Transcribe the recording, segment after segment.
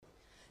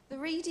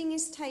reading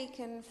is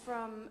taken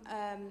from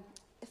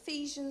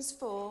Ephesians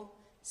 4,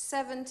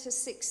 7 to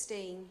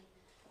 16,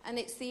 and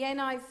it's the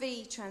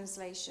NIV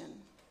translation.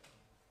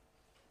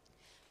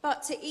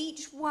 But to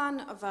each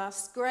one of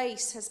us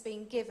grace has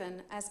been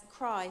given as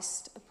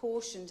Christ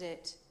apportioned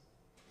it.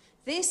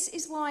 This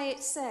is why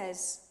it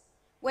says,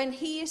 when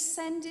he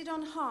ascended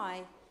on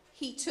high,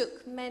 he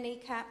took many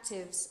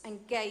captives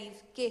and gave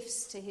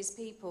gifts to his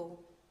people.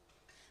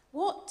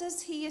 What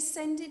does he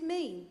ascended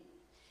mean?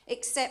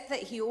 Except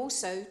that he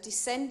also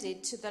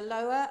descended to the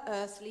lower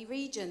earthly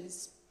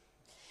regions.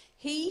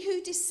 He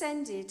who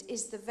descended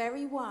is the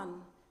very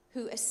one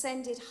who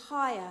ascended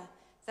higher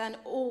than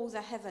all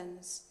the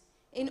heavens,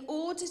 in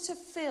order to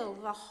fill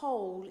the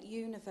whole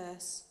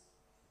universe.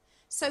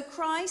 So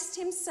Christ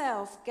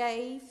himself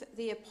gave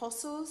the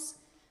apostles,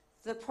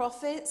 the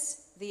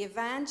prophets, the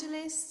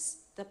evangelists,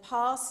 the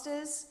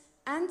pastors,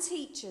 and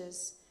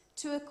teachers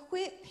to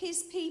equip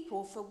his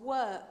people for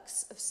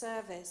works of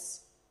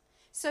service,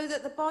 so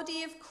that the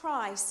body of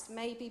Christ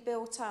may be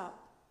built up,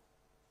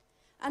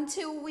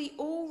 until we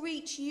all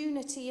reach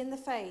unity in the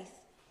faith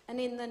and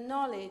in the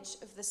knowledge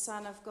of the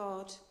Son of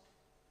God,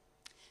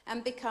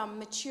 and become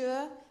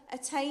mature,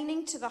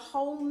 attaining to the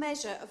whole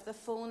measure of the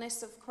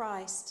fullness of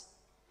Christ.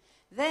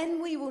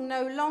 Then we will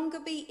no longer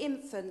be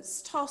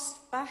infants,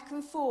 tossed back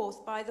and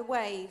forth by the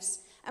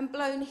waves, and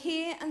blown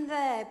here and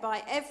there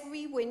by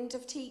every wind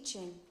of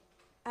teaching,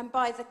 and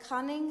by the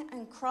cunning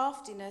and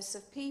craftiness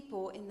of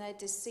people in their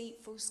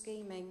deceitful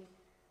scheming.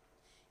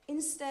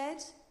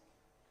 Instead,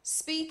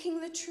 speaking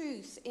the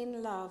truth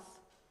in love,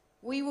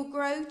 we will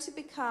grow to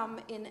become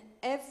in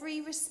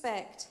every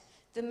respect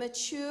the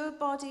mature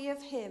body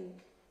of him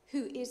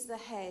who is the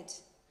head,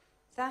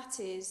 that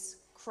is,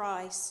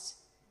 Christ.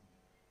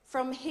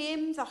 From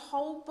him the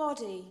whole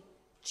body,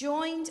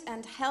 joined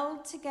and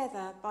held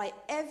together by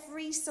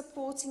every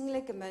supporting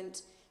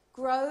ligament,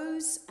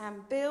 grows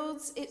and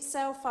builds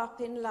itself up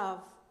in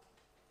love,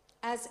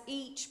 as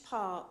each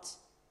part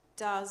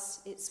does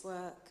its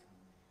work.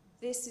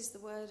 This is the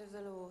word of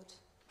the Lord.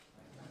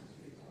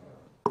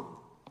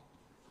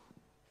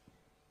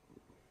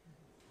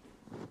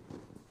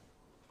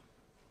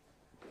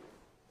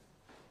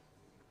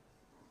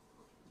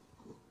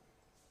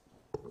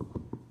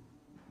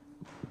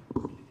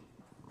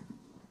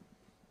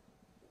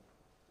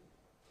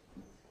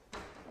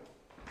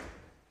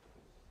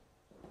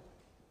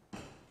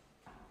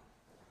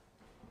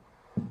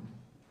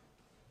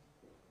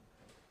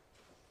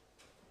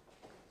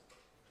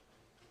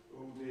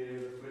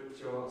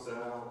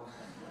 Out.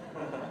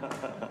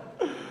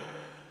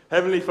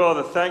 Heavenly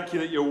Father, thank you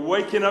that you're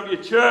waking up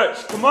your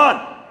church. Come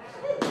on!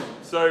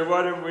 So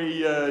why don't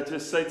we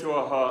just say to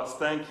our hearts,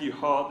 thank you,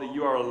 heart, that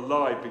you are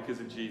alive because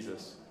of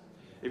Jesus.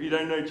 If you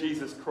don't know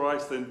Jesus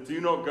Christ, then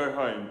do not go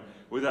home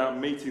without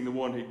meeting the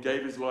one who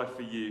gave his life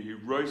for you, who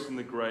rose from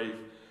the grave,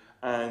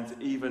 and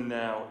even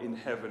now in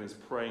heaven is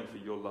praying for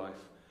your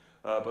life.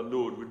 But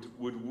Lord,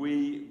 would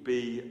we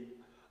be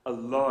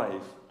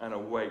alive and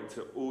awake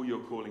to all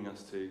you're calling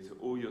us to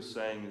all you're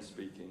saying and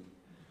speaking.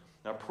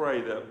 Now pray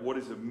that what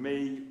is of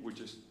me would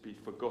just be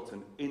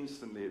forgotten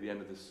instantly at the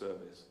end of this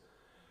service.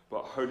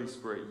 But Holy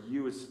Spirit,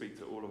 you would speak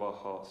to all of our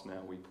hearts now,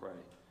 we pray.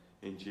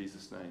 In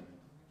Jesus' name.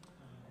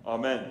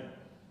 Amen.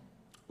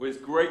 Well, it's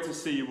great to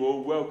see you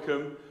all.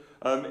 Welcome.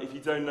 If you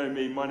don't know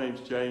me, my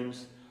name's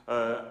James.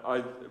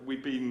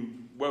 We've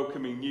been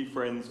welcoming new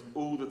friends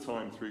all the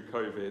time through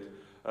COVID.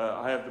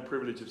 I have the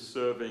privilege of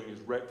serving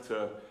as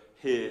rector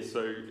here,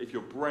 so if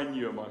you're brand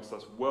new amongst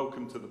us,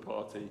 welcome to the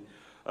party.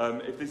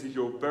 If this is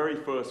your very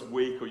first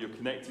week or you're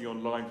connecting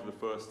online for the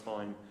first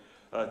time,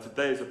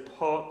 today is a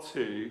part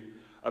 2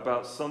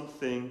 about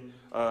something,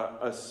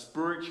 a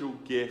spiritual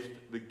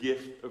gift, the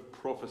gift of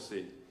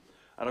prophecy.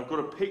 And I've got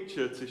a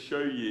picture to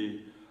show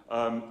you,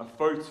 a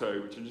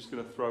photo, which I'm just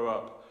going to throw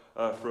up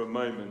for a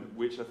moment,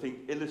 which I think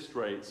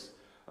illustrates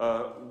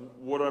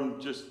what I'm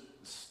just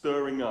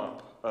stirring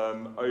up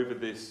over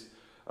this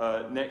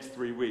next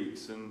 3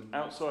 weeks. And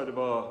outside of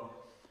our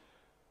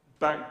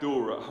back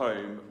door at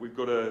home, we've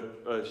got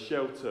a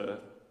shelter,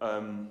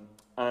 and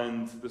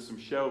there's some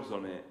shelves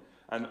on it.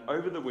 And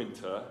over the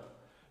winter,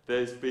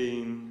 there's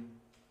been,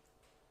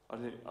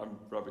 I'm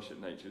rubbish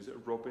at nature, is it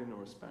a robin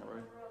or a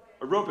sparrow?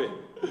 A robin,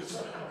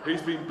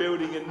 who's been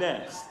building a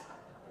nest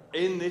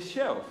in this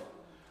shelf.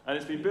 And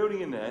it's been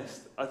building a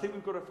nest. I think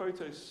we've got a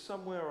photo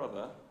somewhere or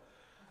other.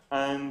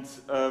 And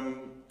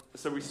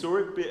so we saw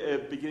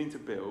it beginning to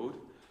build,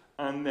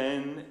 and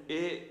then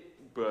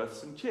it birthed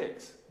some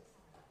chicks.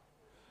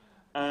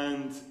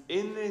 And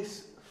in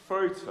this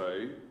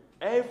photo,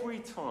 every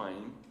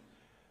time,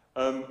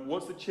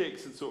 once the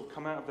chicks had sort of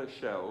come out of their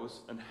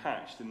shells and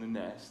hatched in the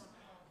nest,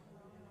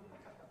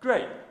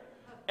 great.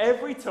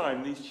 Every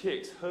time these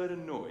chicks heard a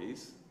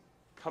noise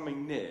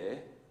coming near,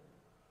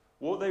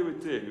 what they would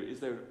do is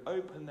they would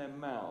open their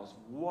mouths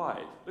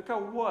wide. Look how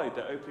wide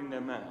they're opening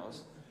their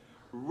mouths,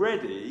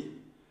 ready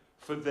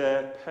for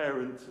their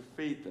parent to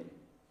feed them.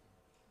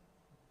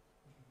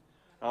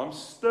 Now, I'm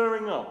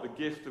stirring up the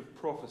gift of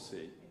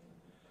prophecy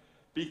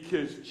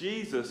Because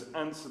Jesus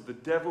answered the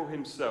devil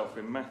himself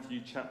in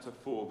Matthew chapter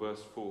 4,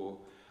 verse 4,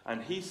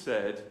 and he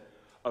said,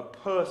 "A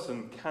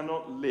person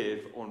cannot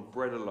live on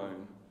bread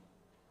alone,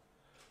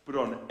 but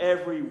on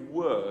every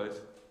word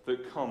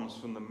that comes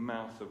from the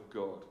mouth of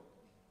God."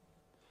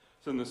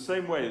 So in the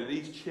same way that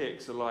these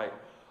chicks are like,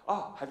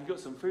 have you got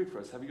some food for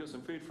us? Have you got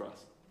some food for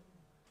us?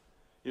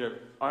 You know,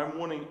 I'm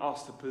wanting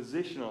us to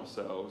position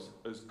ourselves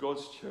as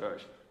God's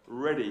church,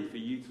 ready for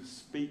you to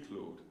speak,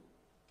 Lord,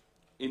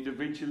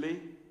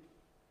 individually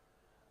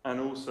and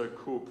also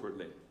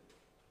corporately.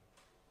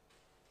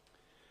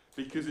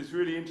 Because it's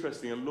really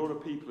interesting, a lot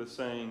of people are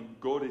saying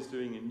God is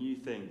doing a new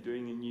thing,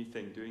 doing a new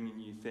thing, doing a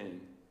new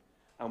thing.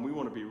 And we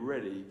want to be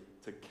ready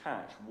to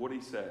catch what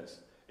he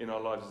says in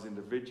our lives as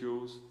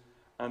individuals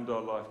and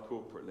our life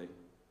corporately.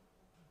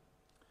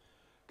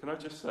 Can I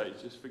just say,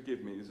 just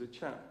forgive me, there's a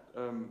chap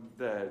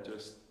there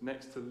just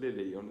next to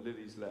Lily, on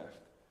Lily's left.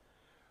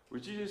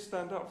 Would you just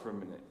stand up for a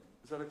minute?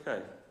 Is that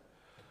okay?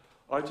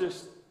 I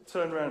just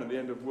turned around at the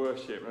end of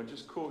worship and I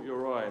just caught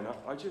your eye and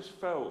I just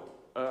felt,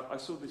 I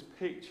saw this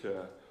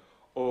picture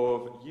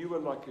of you were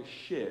like a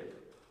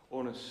ship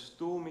on a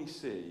stormy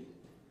sea,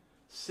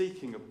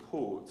 seeking a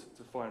port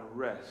to find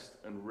rest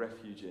and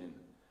refuge in.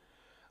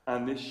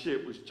 And this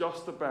ship was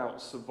just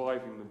about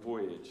surviving the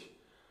voyage.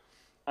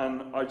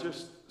 And I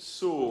just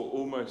saw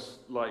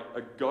almost like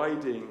a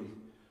guiding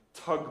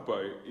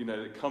tugboat, you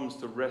know, that comes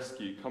to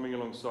rescue, coming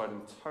alongside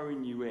and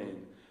towing you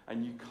in,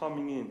 and you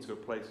coming into a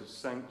place of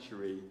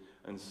sanctuary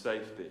and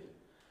safety.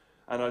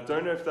 And I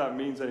don't know if that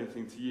means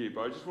anything to you,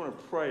 but I just want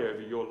to pray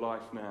over your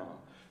life now,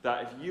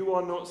 that if you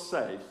are not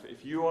safe,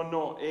 if you are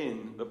not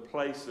in the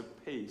place of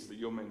peace that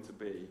you're meant to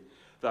be,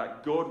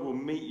 that God will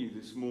meet you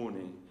this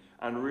morning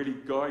and really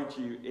guide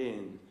you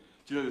in.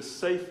 Do you know the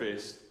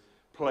safest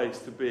place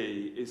to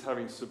be is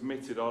having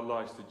submitted our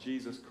lives to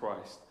Jesus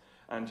Christ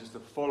and just to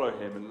follow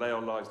him and lay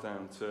our lives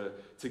down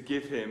to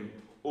give him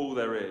all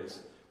there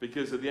is.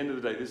 Because at the end of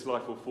the day, this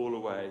life will fall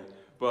away,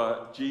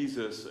 but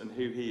Jesus and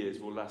who he is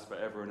will last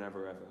forever and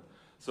ever, ever.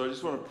 So I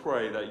just want to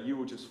pray that you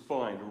will just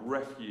find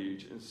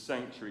refuge and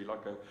sanctuary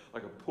like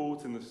a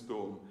port in the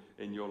storm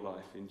in your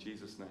life. In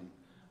Jesus' name,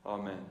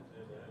 amen.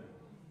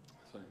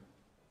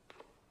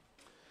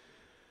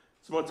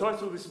 So my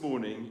title this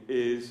morning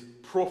is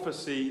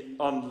Prophecy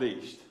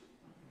Unleashed.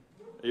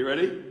 Are you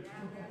ready?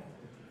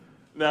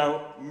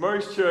 Now,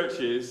 most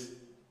churches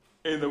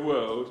in the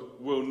world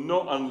will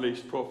not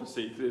unleash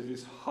prophecy because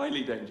it's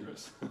highly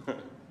dangerous.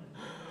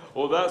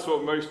 Or that's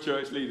what most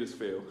church leaders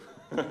feel.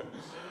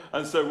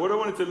 And so what I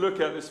wanted to look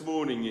at this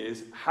morning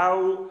is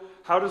how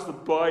does the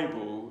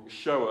Bible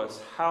show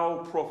us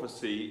how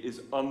prophecy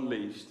is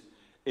unleashed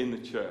in the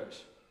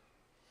church?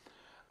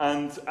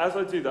 And as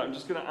I do that, I'm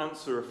just going to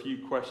answer a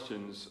few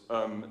questions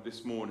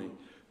this morning.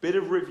 Bit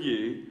of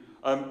review.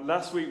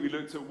 Last week we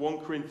looked at 1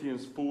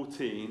 Corinthians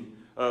 14,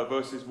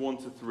 verses 1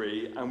 to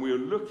 3, and we were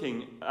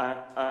looking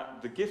at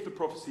the gift of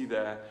prophecy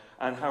there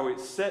and how it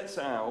sets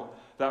out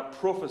that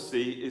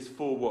prophecy is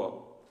for what?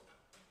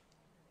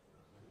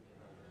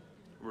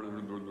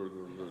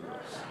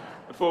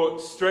 For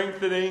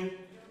strengthening,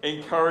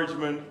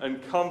 encouragement,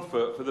 and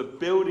comfort for the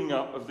building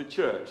up of the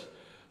church.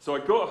 So I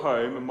got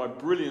home, and my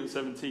brilliant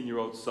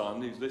 17-year-old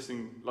son, who's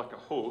listening like a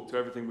hawk to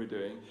everything we're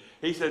doing,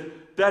 he said,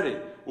 "Daddy,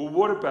 well,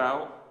 what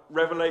about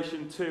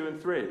Revelation 2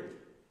 and 3,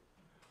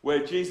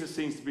 where Jesus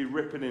seems to be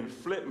ripping in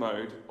flip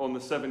mode on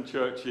the 7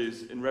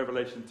 churches in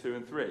Revelation 2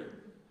 and 3?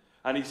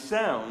 And he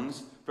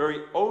sounds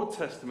very Old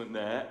Testament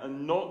there,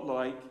 and not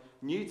like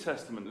New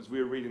Testament, as we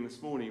were reading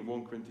this morning in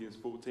 1 Corinthians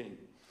 14.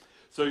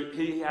 So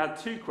he had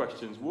 2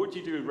 questions. What do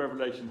you do with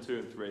Revelation 2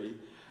 and 3?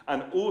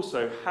 And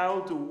also,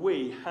 how do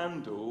we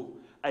handle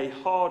a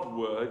hard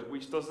word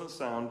which doesn't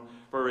sound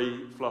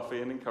very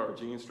fluffy and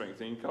encouraging and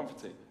strengthening and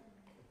comforting?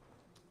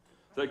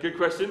 Is that a good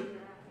question?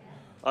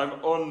 I'm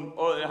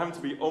having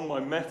to be on my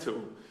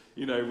mettle,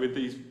 you know, with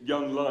these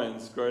young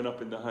lions growing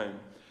up in the home.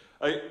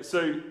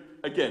 So,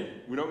 again,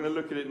 we're not going to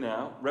look at it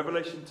now.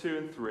 Revelation 2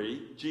 and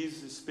 3,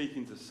 Jesus is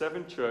speaking to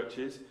 7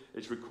 churches.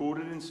 It's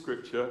recorded in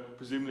Scripture,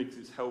 presumably because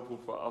it's helpful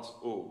for us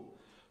all.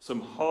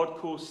 Some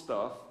hardcore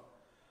stuff,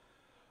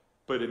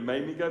 but it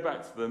made me go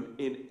back to them.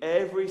 In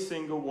every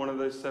single one of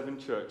those 7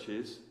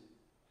 churches,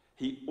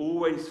 he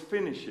always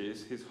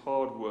finishes his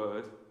hard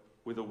word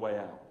with a way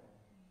out.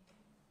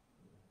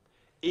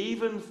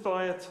 Even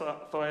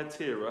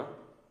Thyatira,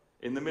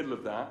 in the middle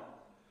of that,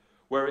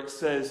 where it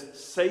says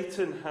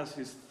Satan has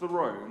his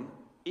throne,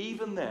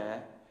 even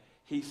there,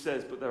 he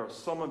says, but there are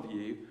some of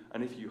you,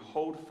 and if you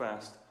hold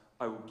fast,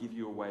 I will give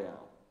you a way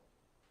out.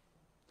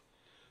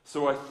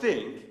 So I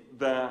think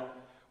that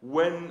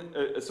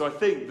the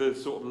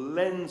sort of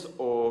lens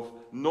of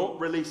not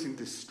releasing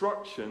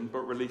destruction, but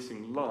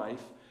releasing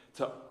life,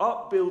 to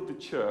upbuild the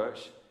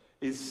church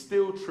is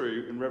still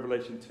true in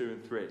Revelation 2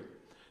 and 3.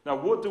 Now,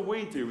 what do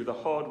we do with a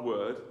hard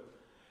word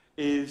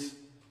is,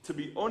 to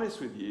be honest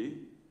with you,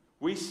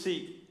 we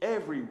seek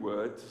every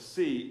word to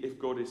see if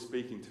God is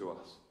speaking to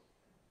us.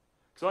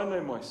 Because I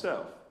know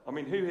myself. I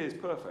mean, who here is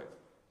perfect?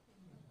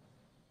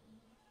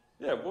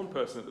 Yeah, one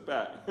person at the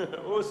back.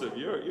 Awesome,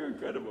 you're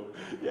incredible.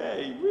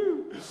 Yay,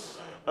 woo.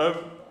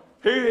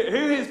 Who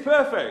is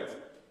perfect?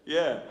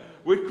 Yeah,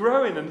 we're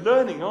growing and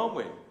learning, aren't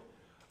we?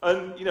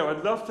 And,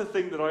 I'd love to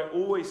think that I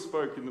always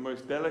spoke in the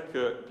most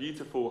delicate,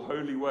 beautiful,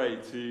 holy way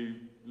to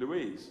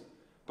Louise.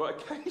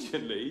 But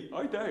occasionally,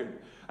 I don't.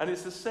 And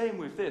it's the same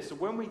with this. So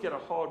when we get a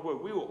hard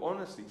word, we will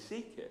honestly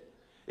seek it.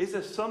 Is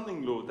there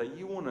something, Lord, that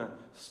you want to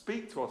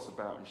speak to us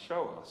about and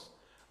show us?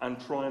 And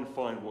try and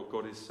find what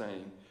God is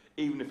saying,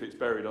 even if it's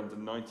buried under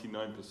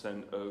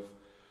 99% of,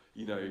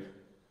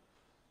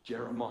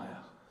 Jeremiah.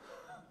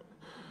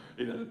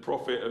 The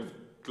prophet of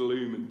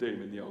gloom and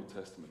doom in the Old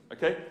Testament.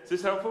 Okay, is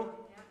this helpful?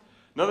 Yeah.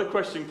 Another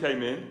question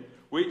came in,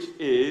 which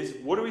is,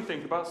 what do we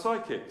think about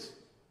sidekicks?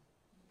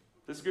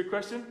 This is a good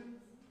question?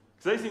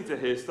 Because they seem to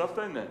hear stuff,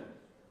 don't they?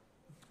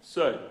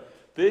 So,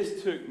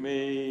 this took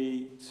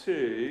me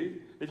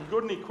to, if you've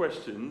got any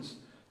questions,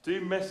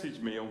 do message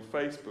me on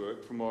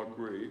Facebook from our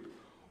group,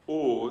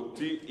 or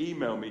do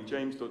email me,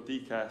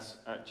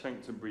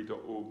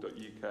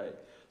 james.decass@chanctonbury.org.uk.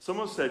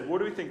 Someone said, what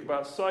do we think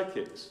about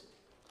sidekicks?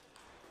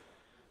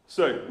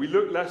 So, we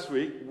looked last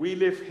week, we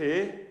live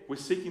here, we're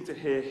seeking to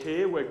hear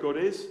here where God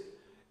is,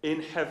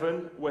 in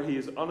heaven where he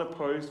is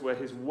unopposed, where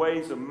his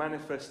ways are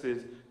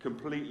manifested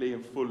completely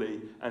and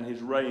fully, and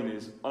his reign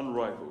is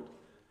unrivaled.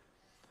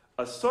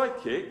 A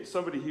sidekick,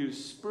 somebody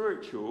who's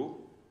spiritual,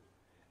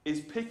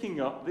 is picking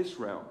up this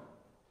realm.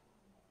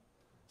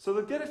 So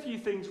they'll get a few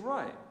things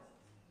right.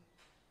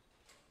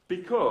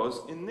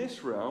 Because in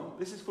this realm,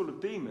 this is full of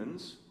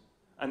demons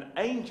and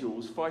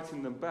angels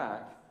fighting them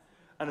back.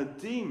 And a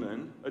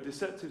demon, a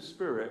deceptive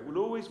spirit, will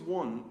always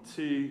want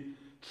to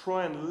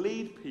try and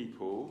lead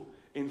people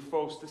in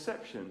false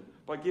deception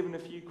by giving a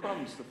few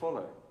crumbs to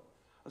follow.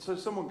 And so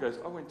someone goes,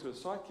 I went to a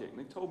psychic and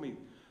they told me,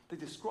 they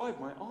described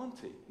my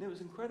auntie and it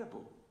was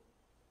incredible.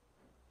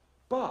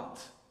 But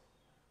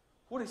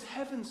what is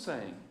heaven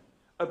saying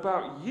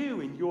about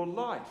you in your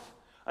life?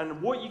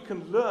 And what you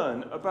can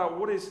learn about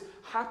what is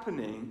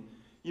happening,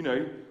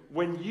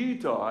 when you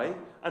die,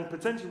 and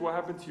potentially what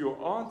happened to your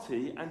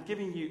auntie, and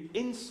giving you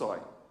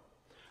insight.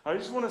 I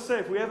just want to say,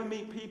 if we ever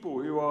meet people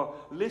who are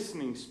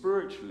listening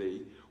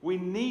spiritually, we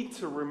need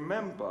to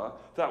remember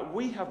that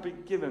we have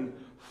been given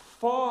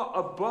far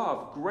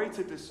above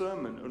greater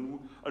discernment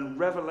and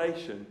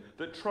revelation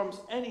that trumps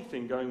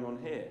anything going on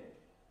here.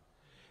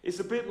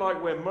 It's a bit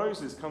like where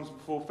Moses comes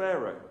before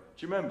Pharaoh.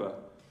 Do you remember?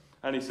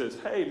 And he says,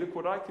 hey, look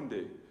what I can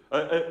do.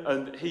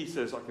 And he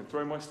says, I can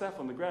throw my staff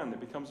on the ground, it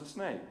becomes a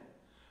snake.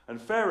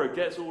 And Pharaoh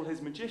gets all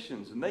his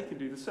magicians, and they can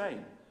do the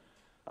same.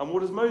 And what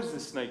does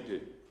Moses' snake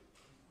do?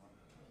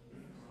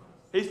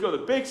 He's got a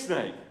big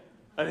snake,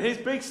 and his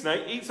big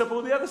snake eats up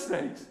all the other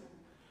snakes.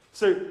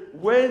 So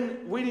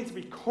when we need to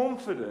be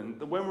confident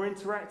that when we're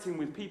interacting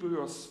with people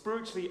who are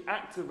spiritually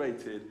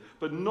activated,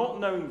 but not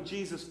knowing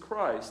Jesus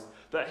Christ,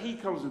 that he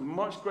comes with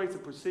much greater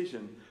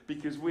precision,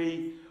 because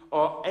we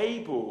are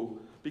able,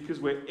 because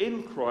we're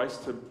in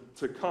Christ,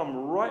 to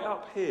come right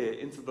up here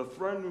into the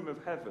throne room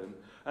of heaven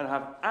and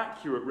have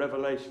accurate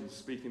revelation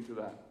speaking to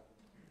that.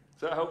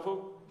 Is that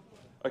helpful?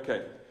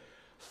 Okay.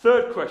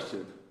 Third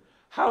question.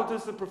 How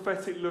does the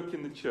prophetic look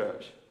in the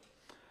church?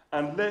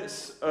 And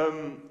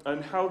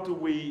and how do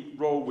we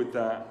roll with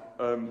that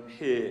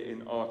here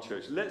in our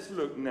church? Let's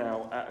look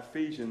now at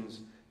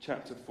Ephesians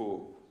chapter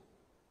 4,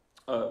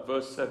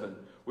 verse 7,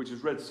 which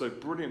was read so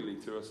brilliantly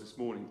to us this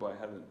morning by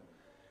Helen.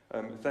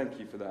 Thank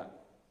you for that.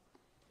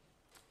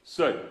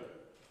 So,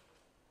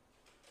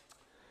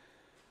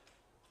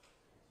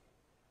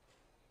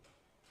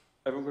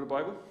 everyone got a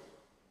Bible?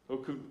 Or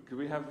could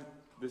we have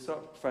this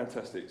up?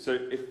 Fantastic. So,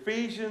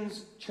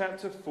 Ephesians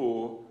chapter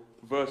 4,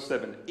 verse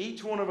 7.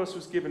 Each one of us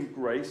was given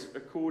grace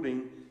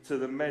according to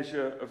the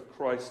measure of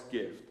Christ's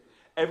gift.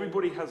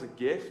 Everybody has a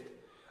gift,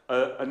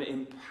 an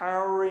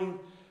empowering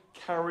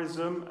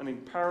charism, an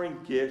empowering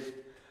gift,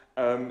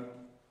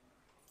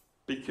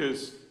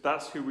 because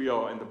that's who we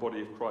are in the body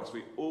of Christ.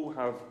 We all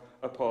have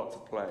a part to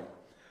play.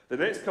 The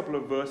next couple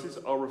of verses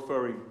are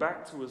referring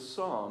back to a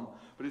psalm,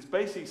 but it's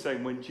basically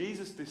saying when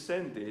Jesus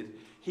descended,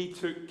 he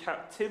took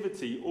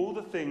captivity, all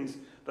the things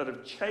that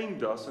have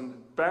chained us and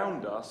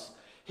bound us.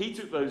 He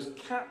took those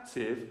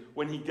captive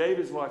when he gave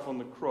his life on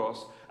the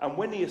cross, and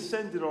when he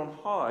ascended on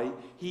high,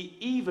 he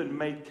even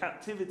made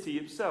captivity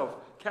itself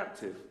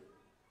captive.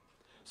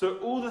 So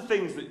all the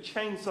things that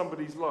chained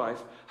somebody's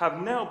life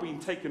have now been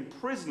taken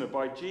prisoner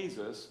by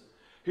Jesus,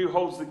 who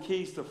holds the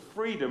keys to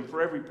freedom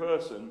for every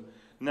person.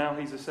 Now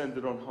he's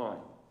ascended on high.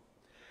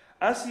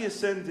 As he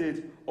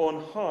ascended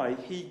on high,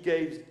 he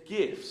gave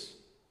gifts.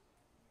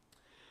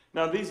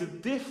 Now these are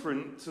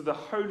different to the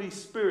Holy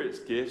Spirit's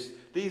gifts.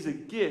 These are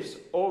gifts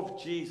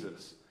of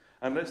Jesus.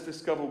 And let's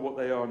discover what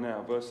they are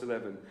now. Verse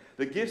 11.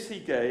 The gifts he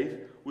gave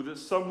were that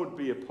some would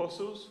be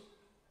apostles,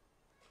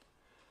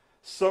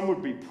 some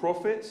would be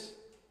prophets,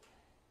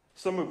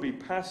 some would be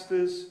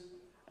pastors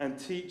and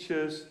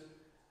teachers,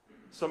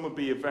 some would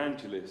be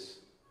evangelists.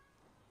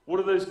 What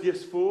are those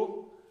gifts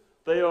for?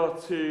 They are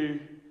to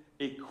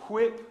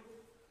equip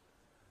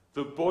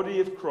the body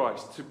of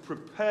Christ, to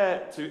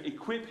prepare, to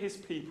equip his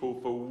people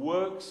for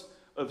works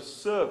of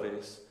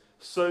service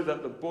so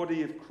that the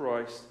body of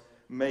Christ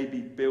may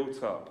be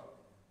built up.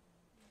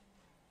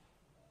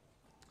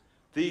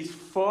 These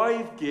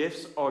 5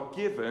 gifts are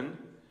given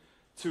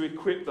to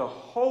equip the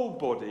whole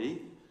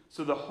body,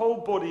 so the whole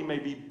body may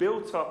be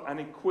built up and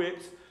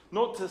equipped,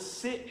 not to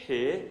sit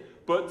here,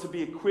 but to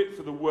be equipped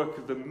for the work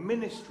of the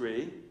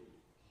ministry.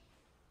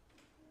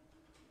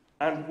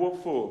 And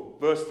what for?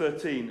 Verse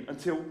 13,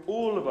 until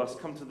all of us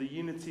come to the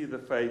unity of the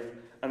faith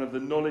and of the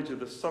knowledge of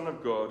the Son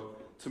of God,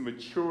 to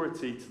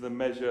maturity, to the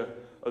measure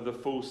of the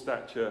full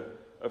stature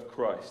of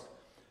Christ.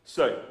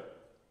 So,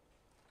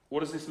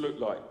 what does this look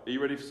like? Are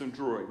you ready for some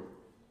drawing?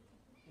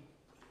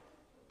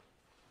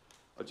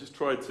 I just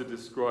tried to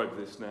describe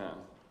this now.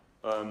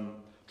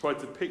 Tried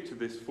to picture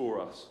this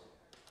for us.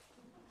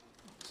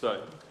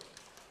 So,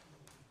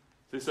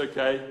 is this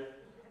okay?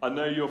 I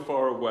know you're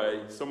far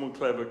away. Someone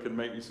clever can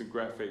make me some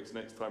graphics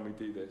next time we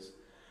do this.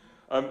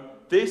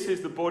 This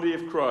is the body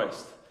of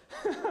Christ.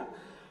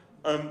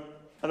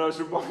 And I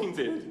was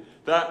reminded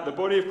that the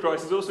body of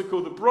Christ is also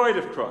called the bride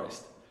of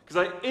Christ.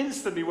 Because I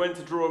instantly went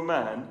to draw a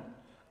man,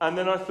 and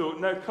then I thought,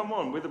 no, come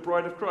on, we're the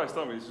bride of Christ,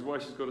 aren't we? This is why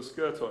she's got a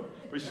skirt on.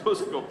 But she's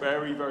also got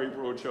very, very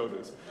broad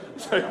shoulders.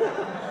 So,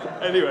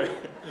 anyway,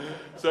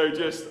 so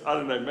just, I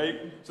don't know,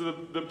 maybe. So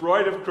the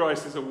bride of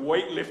Christ is a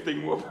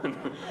weightlifting woman.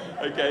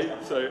 Okay,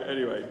 so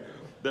anyway,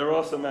 there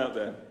are some out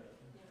there.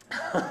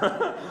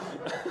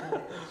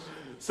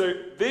 So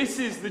this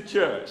is the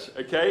church,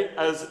 okay,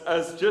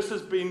 as just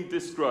has been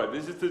described.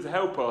 This is to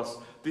help us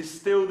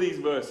distill these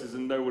verses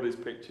and know what is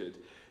pictured.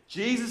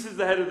 Jesus is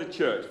the head of the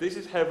church. This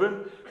is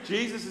heaven.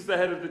 Jesus is the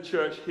head of the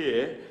church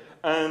here.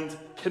 And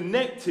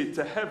connected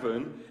to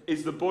heaven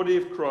is the body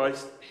of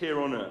Christ here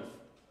on earth.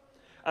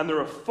 And there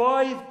are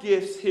 5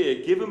 gifts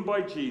here given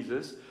by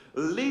Jesus,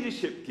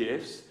 leadership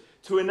gifts,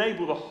 to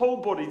enable the whole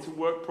body to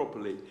work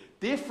properly.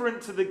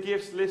 Different to the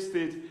gifts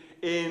listed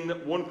in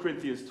 1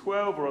 Corinthians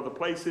 12 or other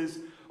places,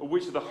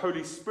 which are the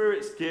Holy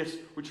Spirit's gifts,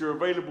 which are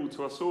available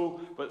to us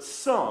all. But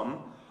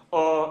some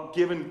are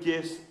given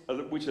gifts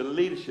which are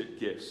leadership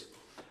gifts.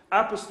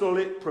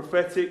 Apostolic,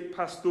 prophetic,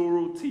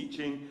 pastoral,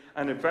 teaching,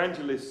 and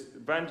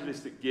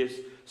evangelistic gifts,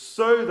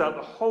 so that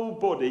the whole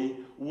body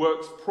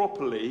works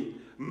properly,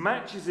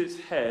 matches its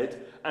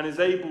head, and is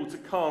able to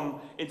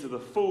come into the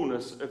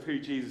fullness of who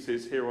Jesus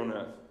is here on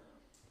earth.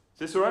 Is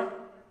this all right?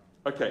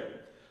 Okay.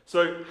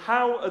 So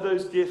how are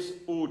those gifts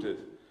ordered?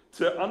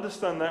 To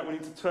understand that, we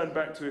need to turn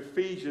back to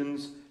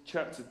Ephesians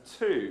chapter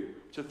 2,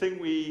 which I think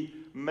we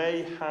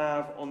may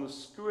have on the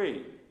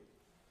screen,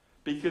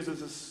 because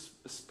there's a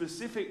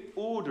specific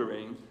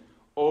ordering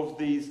of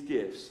these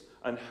gifts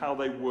and how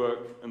they work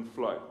and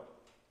flow.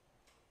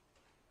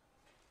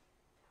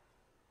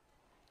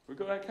 We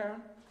got that,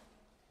 Karen?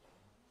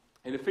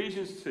 In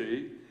Ephesians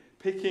 2,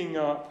 picking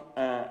up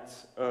at,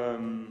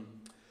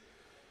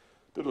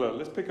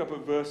 let's pick up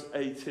at verse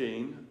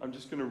 18. I'm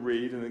just going to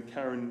read, and then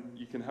Karen,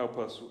 you can help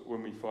us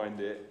when we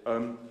find it.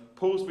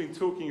 Paul's been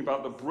talking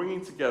about the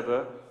bringing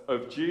together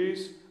of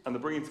Jews and the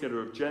bringing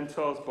together of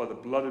Gentiles by the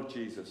blood of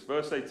Jesus.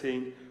 Verse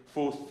 18,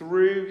 for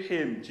through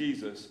him,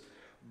 Jesus,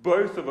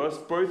 both of us,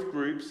 both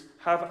groups,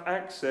 have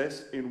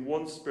access in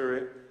one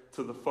spirit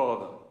to the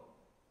Father.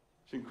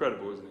 It's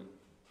incredible, isn't it?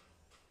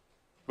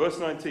 Verse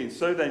 19,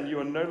 so then you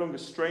are no longer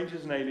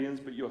strangers and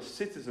aliens, but you are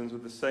citizens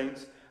with the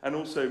saints and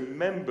also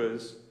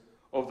members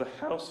of the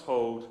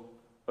household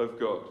of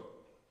God,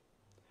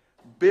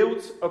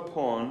 built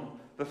upon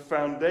the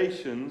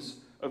foundations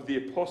of the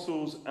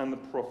apostles and the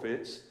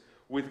prophets,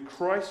 with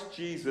Christ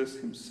Jesus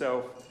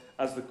himself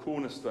as the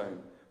cornerstone.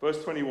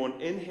 Verse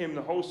 21, in him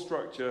the whole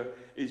structure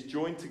is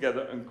joined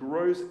together and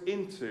grows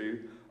into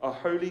a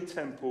holy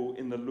temple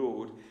in the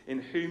Lord, in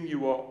whom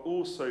you are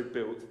also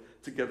built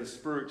together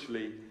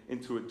spiritually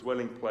into a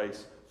dwelling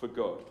place for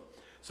God.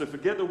 So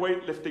forget the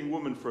weightlifting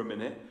woman for a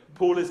minute.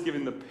 Paul is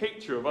giving the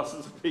picture of us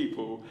as a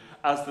people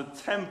as the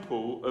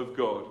temple of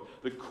God,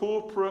 the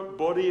corporate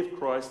body of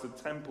Christ, the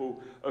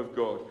temple of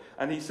God.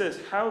 And he says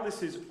how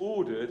this is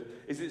ordered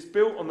is it's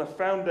built on the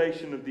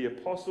foundation of the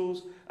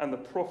apostles and the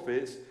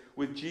prophets,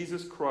 with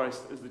Jesus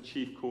Christ as the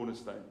chief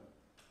cornerstone.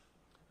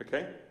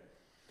 Okay?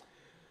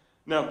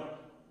 Now,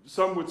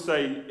 some would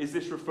say, is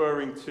this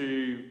referring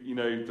to,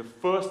 the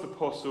first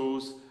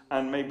apostles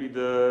and maybe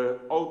the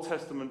Old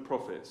Testament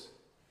prophets?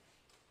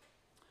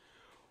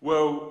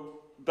 Well,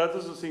 that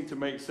doesn't seem to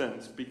make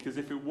sense, because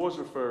if it was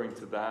referring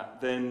to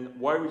that, then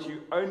why would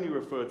you only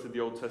refer to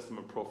the Old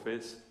Testament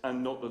prophets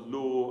and not the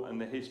law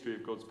and the history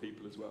of God's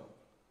people as well?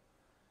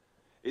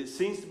 It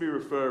seems to be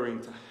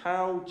referring to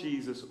how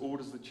Jesus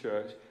orders the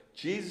church.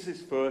 Jesus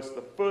is first,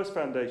 the first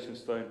foundation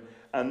stone,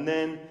 and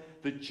then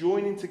the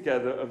joining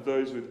together of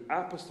those with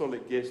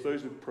apostolic gifts,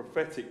 those with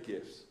prophetic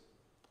gifts.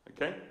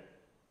 Okay?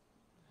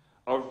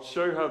 I'll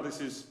show how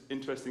this is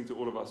interesting to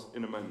all of us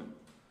in a moment.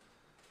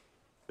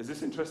 Is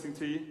this interesting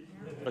to you?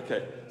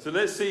 Okay, so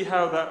let's see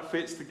how that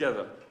fits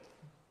together.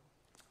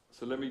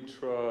 So let me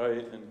try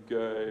and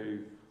go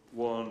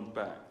one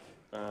back.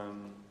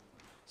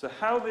 So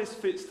how this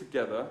fits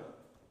together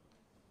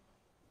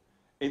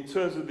in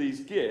terms of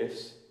these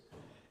gifts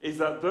is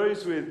that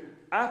those with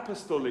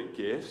apostolic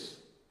gifts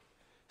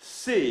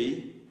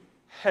see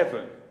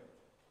heaven.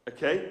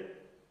 Okay?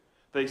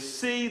 They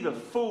see the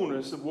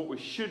fullness of what we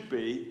should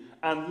be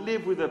and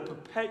live with a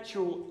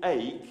perpetual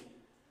ache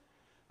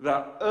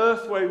that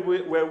earth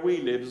where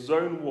we live,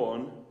 zone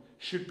 1,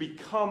 should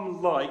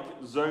become like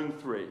zone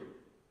 3.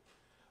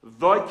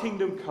 Thy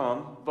kingdom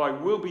come, thy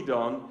will be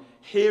done,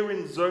 here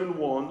in zone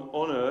 1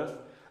 on earth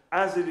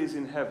as it is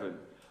in heaven.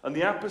 And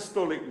the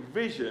apostolic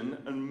vision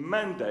and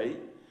mandate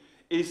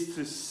is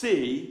to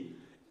see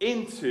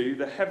into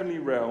the heavenly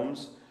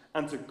realms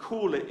and to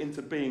call it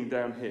into being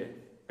down here.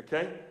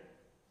 Okay?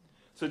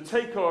 So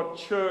take our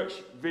church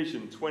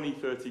vision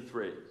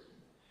 2033.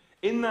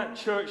 In that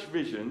church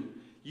vision,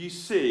 you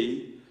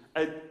see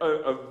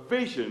a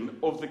vision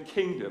of the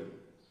kingdom.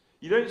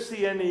 You don't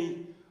see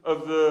any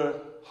of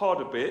the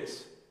harder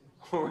bits,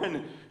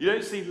 you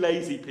don't see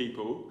lazy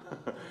people.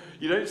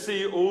 You don't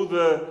see all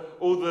the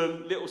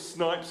little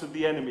snipes of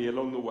the enemy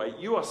along the way.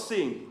 You are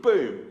seeing,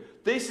 boom,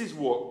 this is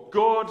what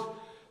God's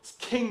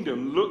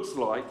kingdom looks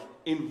like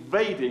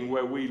invading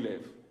where we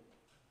live.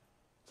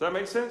 Does that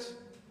make sense?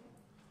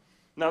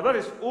 Now that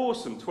is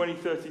awesome,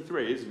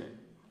 2033, isn't it?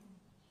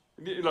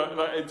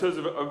 Like in terms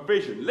of a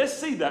vision. Let's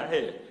see that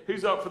here.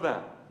 Who's up for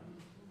that?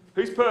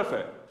 Who's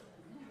perfect?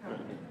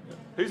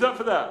 Who's up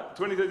for that?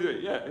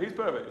 2033. Yeah, who's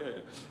perfect?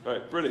 Yeah.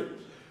 Right, brilliant.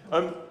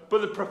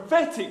 But the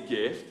prophetic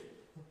gift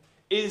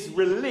is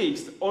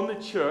released on the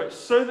church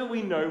so that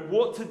we know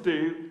what to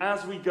do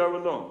as we go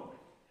along.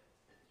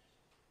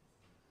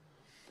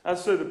 And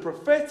so the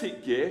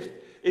prophetic gift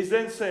is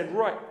then saying,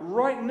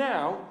 right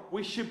now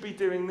we should be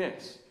doing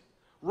this.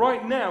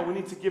 Right now we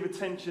need to give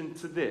attention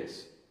to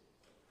this.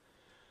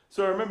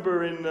 So I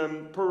remember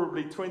in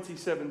probably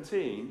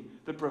 2017,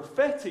 the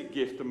prophetic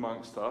gift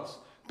amongst us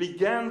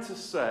began to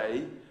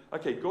say,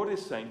 okay, God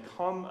is saying,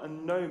 come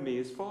and know me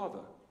as Father.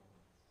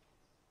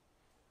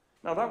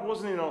 Now that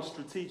wasn't in our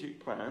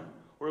strategic plan,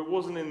 or it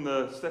wasn't in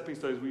the stepping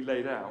stones we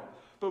laid out,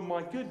 but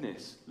my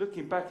goodness,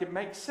 looking back, it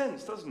makes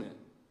sense, doesn't it?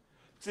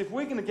 Because if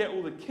we're going to get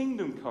all the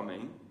kingdom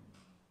coming,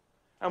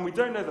 and we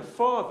don't know the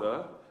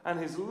Father and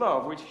his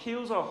love, which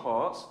heals our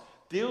hearts,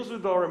 deals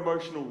with our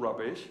emotional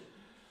rubbish,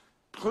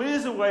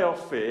 clears away our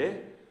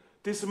fear,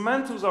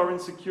 dismantles our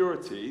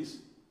insecurities,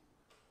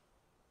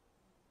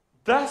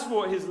 that's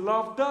what his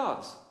love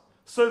does.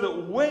 So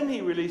that when he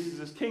releases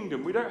his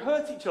kingdom, we don't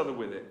hurt each other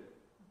with it.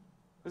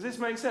 Does this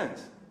make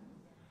sense?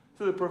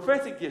 So the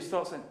prophetic gift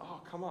starts saying,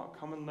 oh,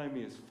 come and know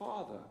me as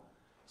Father,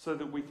 so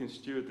that we can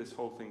steward this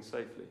whole thing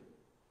safely.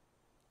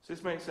 Does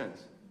this make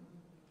sense?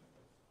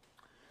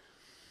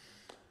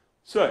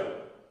 So,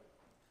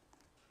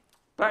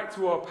 back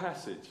to our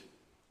passage.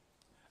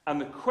 And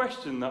the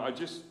question that I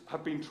just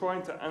have been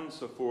trying to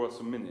answer for us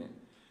a minute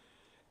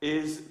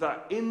is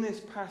that in this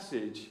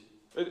passage,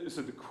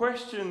 so the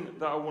question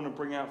that I want to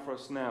bring out for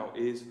us now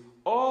is,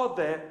 are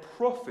there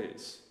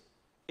prophets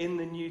in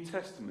the New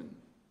Testament?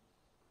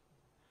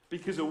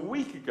 Because a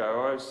week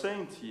ago I was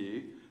saying to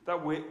you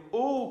that we're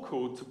all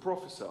called to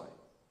prophesy,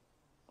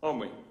 aren't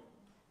we?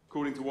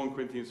 According to 1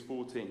 Corinthians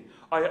 14.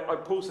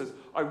 Paul says,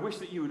 I wish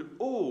that you would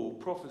all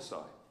prophesy.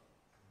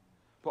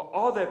 But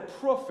are there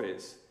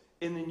prophets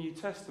in the New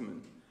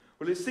Testament?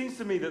 Well, it seems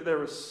to me that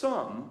there are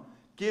some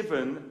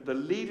given the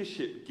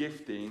leadership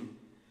gifting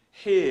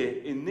here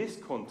in this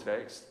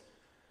context.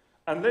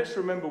 And let's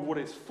remember what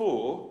it's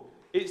for.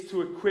 It's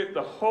to equip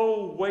the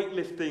whole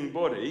weightlifting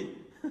body.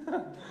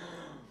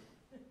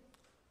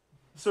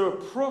 So a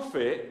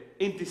prophet,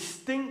 in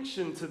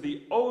distinction to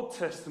the Old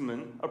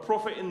Testament, a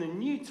prophet in the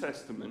New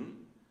Testament,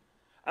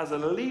 as a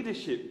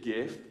leadership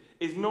gift,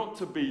 is not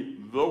to be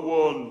the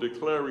one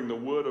declaring the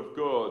word of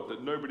God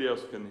that nobody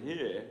else can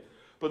hear.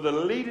 But the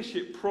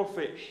leadership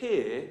prophet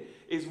here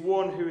is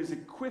one who is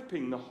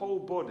equipping the whole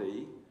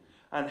body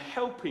and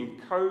helping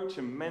coach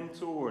and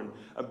mentor and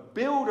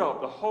build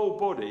up the whole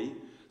body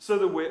so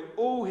that we're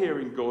all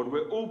hearing God,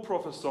 we're all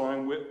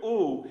prophesying, we're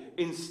all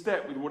in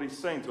step with what he's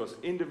saying to us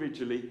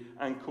individually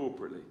and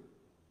corporately.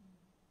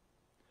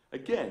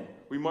 Again,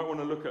 we might want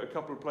to look at a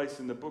couple of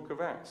places in the book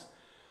of Acts.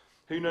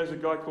 Who knows a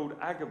guy called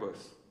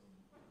Agabus?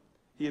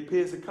 He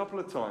appears a couple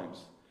of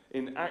times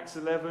in Acts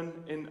 11,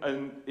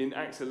 in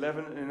Acts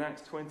 11 and in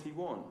Acts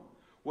 21,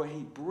 where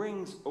he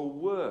brings a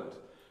word.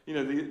 You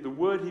know, the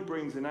word he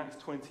brings in Acts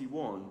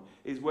 21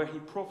 is where he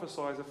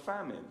prophesies a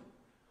famine,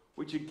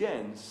 which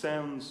again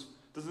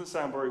doesn't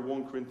sound very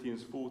 1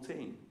 Corinthians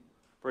 14,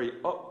 very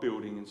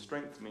upbuilding and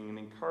strengthening and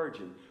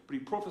encouraging. But he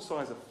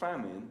prophesies a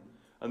famine,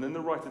 and then the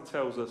writer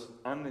tells us,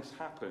 and this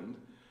happened.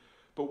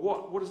 But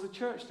what does the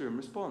church do in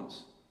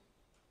response?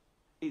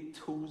 It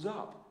tools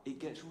up, it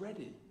gets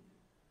ready,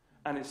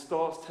 and it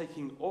starts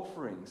taking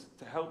offerings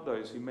to help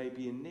those who may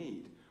be in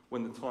need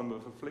when the time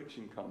of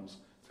affliction comes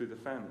through the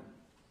famine.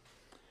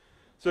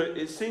 So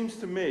it seems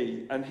to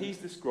me, and he's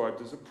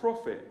described as a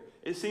prophet,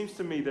 it seems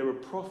to me there were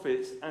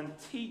prophets and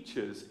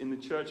teachers in the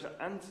church at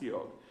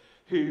Antioch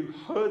who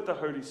heard the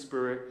Holy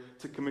Spirit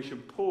to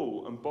commission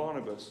Paul and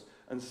Barnabas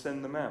and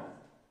send them out.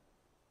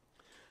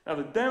 Now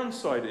the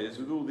downside is,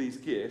 with all these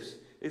gifts,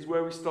 is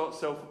where we start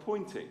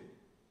self-appointing.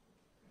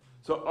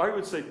 So I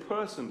would say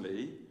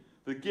personally,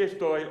 the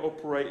gift I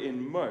operate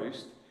in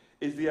most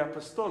is the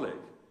apostolic.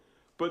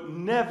 But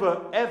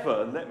never,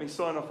 ever let me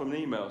sign off an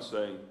email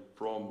saying,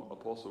 from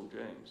Apostle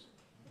James.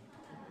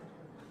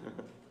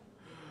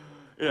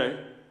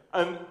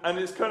 And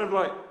it's kind of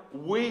like,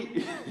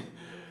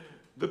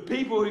 the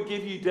people who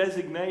give you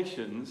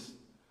designations,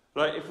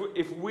 like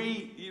if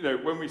we,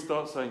 when we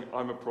start saying,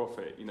 I'm a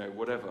prophet,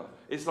 whatever,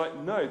 it's like,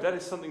 no, that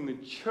is something the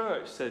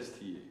church says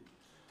to you.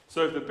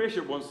 So if the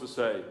bishop wants to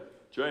say,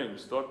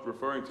 James, start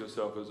referring to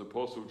yourself as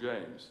Apostle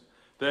James,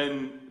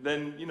 then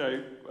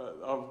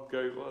I'll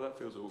go, well, that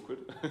feels awkward.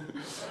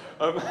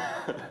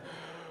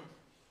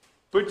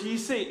 But do you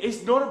see,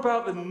 it's not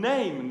about the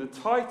name and the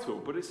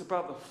title, but it's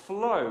about the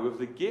flow of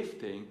the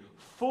gifting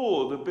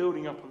for the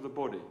building up of the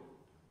body.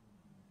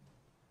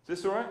 Is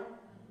this all right?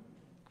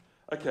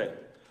 Okay,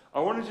 I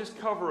want to just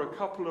cover a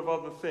couple of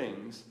other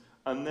things,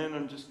 and then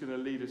I'm just going to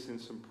lead us in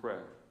some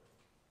prayer.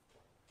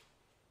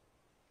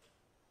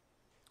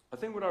 I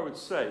think what I would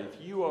say,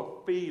 if you are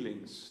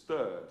feeling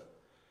stirred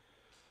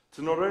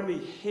to not only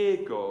hear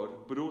God,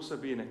 but also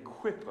be an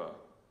equipper,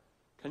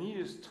 can you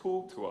just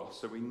talk to us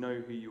so we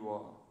know who you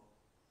are?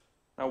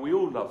 Now, we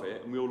all love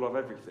it, and we all love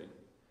everything.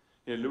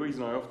 Louise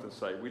and I often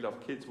say, we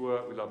love kids'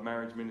 work, we love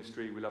marriage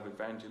ministry, we love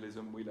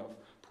evangelism, we love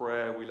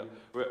prayer, we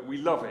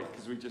love it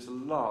because we just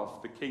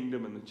love the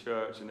kingdom and the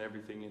church and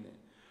everything in it.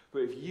 But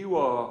if you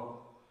are,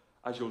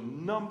 as your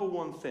number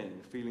one thing,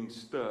 feeling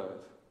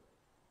stirred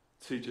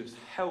to just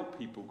help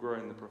people grow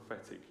in the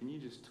prophetic, can you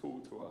just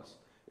talk to us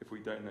if we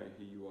don't know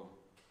who you are?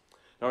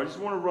 Now, I just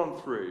want to run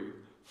through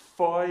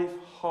 5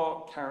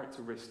 heart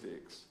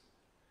characteristics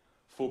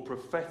for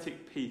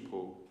prophetic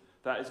people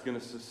that is going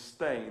to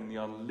sustain the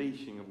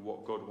unleashing of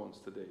what God wants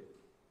to do.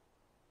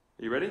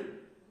 Are you ready?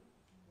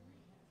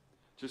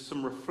 Just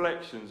some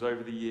reflections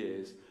over the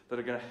years that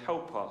are going to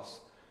help us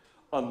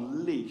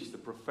unleash the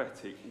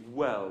prophetic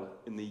well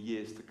in the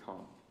years to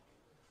come.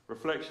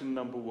 Reflection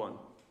number 1.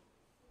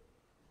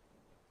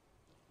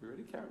 You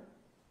ready, Karen?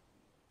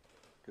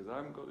 Because I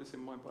haven't got this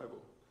in my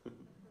Bible.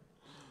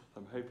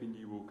 I'm hoping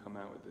you will come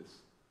out with this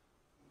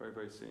very,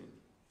 very soon.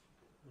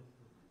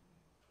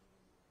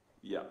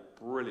 Yeah,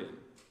 brilliant.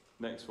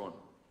 Next one.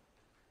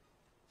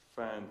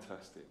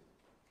 Fantastic.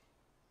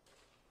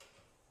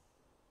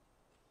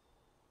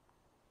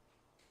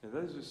 Now,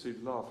 those of us who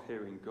love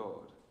hearing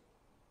God,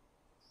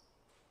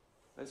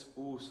 let's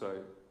also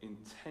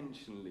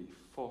intentionally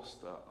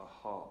foster a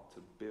heart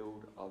to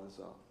build others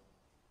up.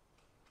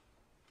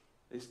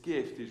 This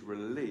gift is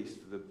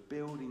released for the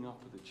building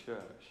up of the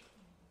church.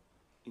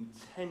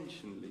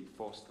 Intentionally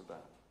foster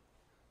that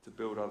to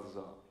build others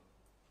up.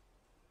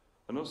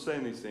 I'm not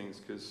saying these things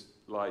because,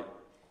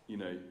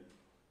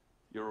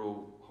 you're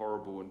all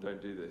horrible and don't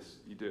do this.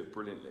 You do it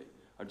brilliantly.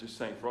 I'm just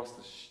saying for us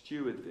to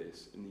steward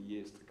this in the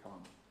years to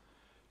come.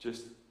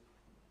 Just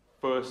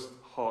first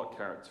heart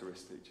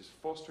characteristic, just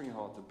fostering a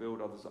heart to build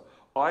others up.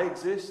 I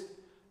exist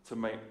to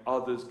make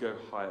others go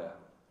higher.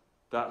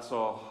 That's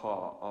our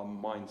heart, our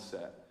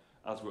mindset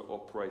as we're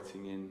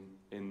operating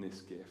in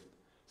this gift.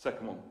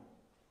 Second one.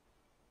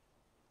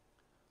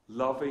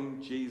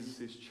 Loving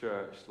Jesus'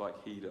 church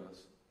like he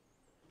does.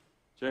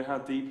 Do you know how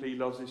deeply he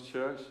loves his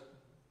church?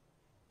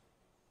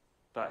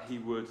 That he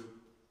would.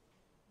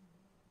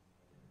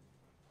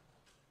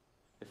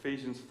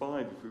 Ephesians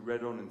 5, if we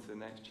read on into the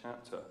next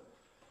chapter,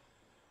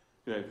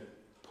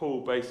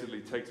 Paul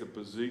basically takes a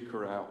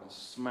bazooka out and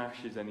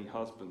smashes any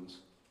husbands.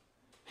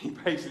 He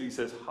basically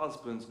says,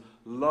 husbands,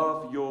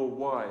 love your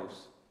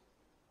wives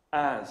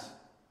as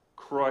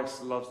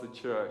Christ loves the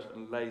church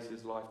and lays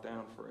his life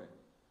down for it.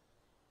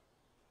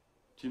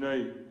 Do you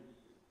know,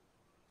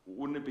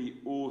 wouldn't it be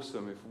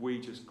awesome if we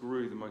just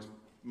grew the most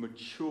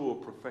mature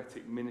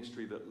prophetic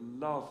ministry that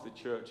loved the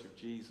church of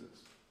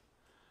Jesus?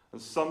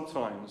 And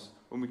sometimes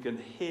when we can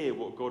hear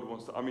what God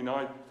wants to,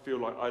 I feel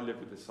like I live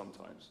with this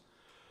sometimes.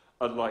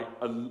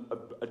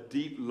 A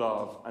deep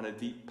love and a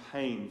deep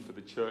pain for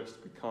the church to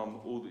become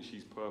all that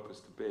she's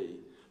purposed to be.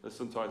 That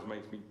sometimes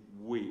makes me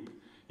weep,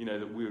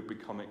 that we would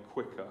become it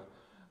quicker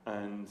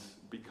and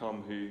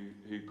become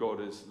who God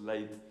has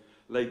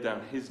laid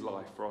down his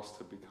life for us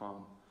to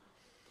become.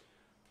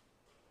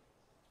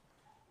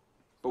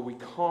 But we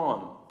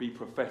can't be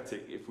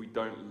prophetic if we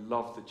don't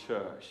love the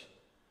church.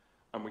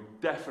 And we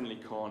definitely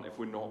can't if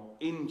we're not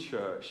in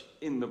church,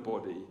 in the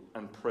body,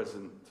 and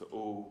present to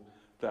all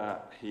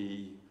that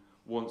he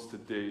wants to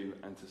do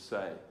and to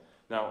say.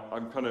 Now,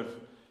 I'm kind of,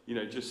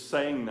 just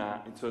saying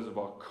that in terms of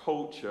our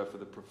culture for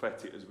the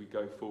prophetic as we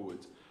go forward.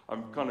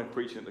 I'm kind of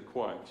preaching at the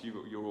choir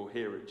because you're all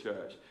here at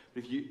church.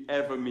 But if you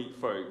ever meet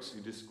folks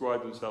who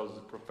describe themselves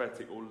as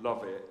prophetic or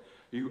love it,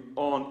 who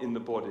aren't in the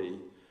body,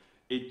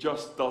 it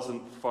just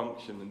doesn't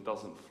function and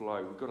doesn't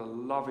flow. We've got to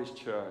love his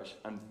church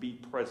and be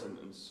present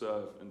and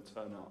serve and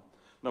turn up.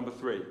 Number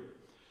 3.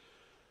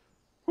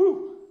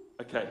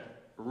 Okay.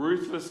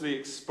 Ruthlessly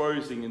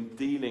exposing and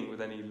dealing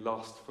with any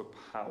lust for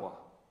power.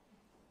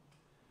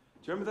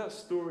 Do you remember that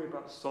story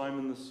about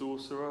Simon the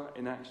sorcerer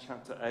in Acts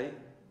chapter 8?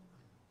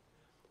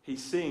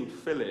 He's seeing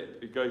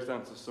Philip, who goes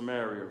down to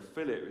Samaria, and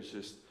Philip is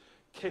just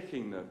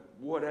kicking the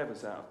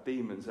whatever's out of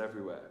demons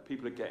everywhere.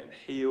 People are getting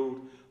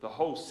healed. The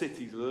whole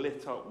city's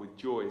lit up with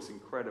joy. It's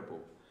incredible.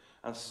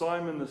 And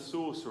Simon the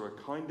sorcerer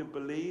kind of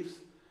believes,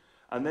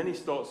 and then he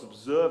starts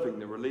observing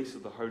the release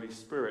of the Holy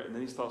Spirit, and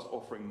then he starts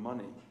offering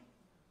money.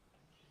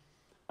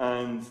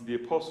 And the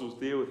apostles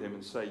deal with him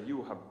and say, you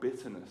will have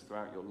bitterness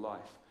throughout your life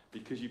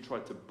because you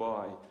tried to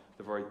buy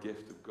the very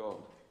gift of God.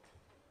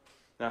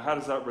 Now, how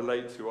does that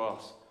relate to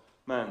us?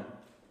 Man,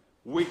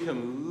 we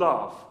can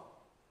love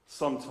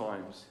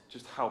sometimes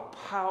just how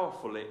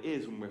powerful it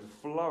is when we're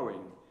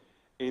flowing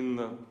in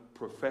the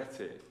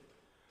prophetic.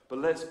 But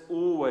let's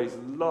always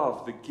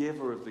love the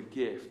giver of the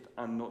gift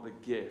and not the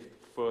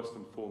gift first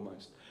and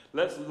foremost.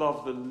 Let's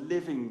love the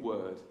living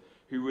word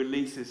who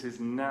releases his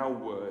now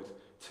word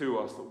to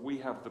us, that we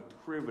have the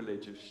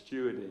privilege of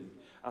stewarding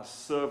as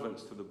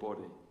servants to the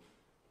body.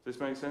 Does this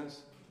make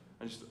sense?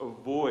 And just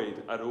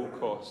avoid at all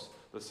costs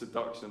the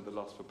seduction of the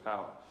lust for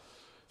power.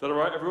 Is that all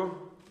right, everyone?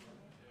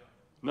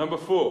 Number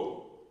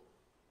 4.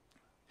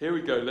 Here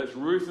we go. Let's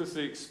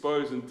ruthlessly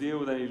expose and deal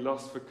with any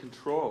lust for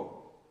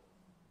control.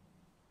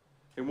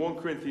 In 1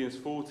 Corinthians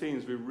 14,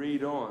 as we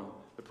read on,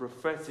 the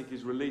prophetic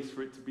is released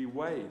for it to be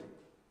weighed.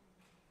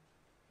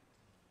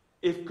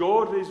 If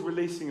God is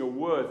releasing a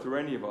word through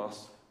any of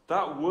us,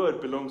 that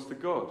word belongs to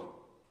God.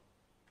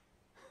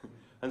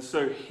 And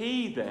so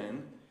he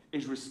then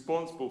is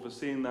responsible for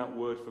seeing that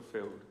word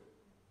fulfilled.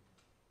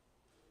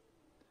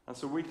 And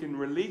so we can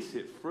release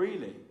it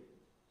freely.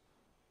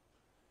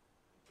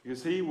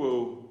 Because he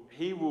will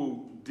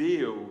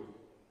deal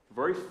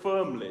very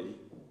firmly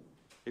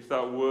if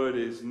that word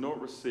is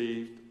not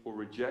received or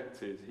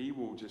rejected. He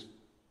will just,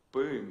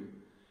 boom.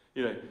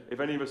 You know, if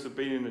any of us have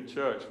been in a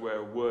church where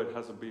a word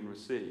hasn't been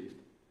received,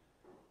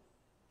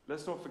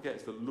 let's not forget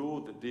it's the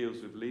Lord that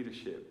deals with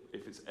leadership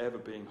if it's ever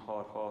being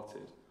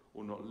hard-hearted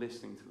or not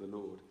listening to the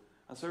Lord.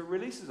 And so it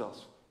releases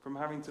us from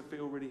having to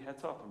feel really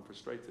het up and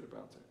frustrated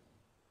about it.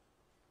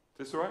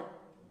 Is this all right?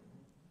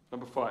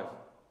 Number 5.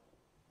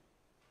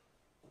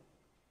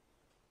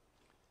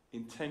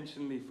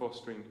 Intentionally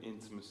fostering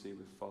intimacy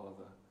with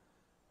Father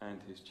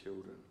and his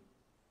children.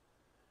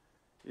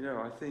 You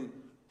know,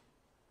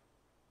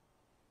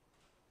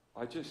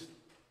 I just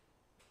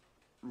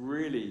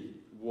really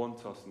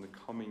want us in the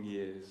coming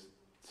years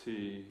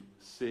to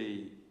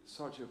see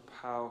such a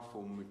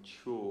powerful,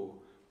 mature,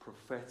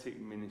 prophetic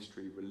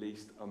ministry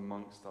released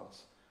amongst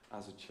us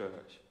as a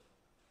church.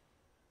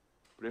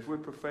 But if we're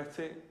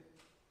prophetic,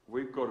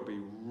 we've got to be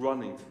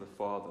running to the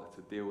Father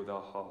to deal with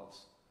our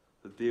hearts,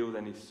 to deal with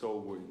any soul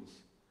wounds,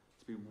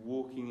 to be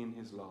walking in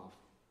his love,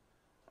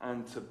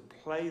 and to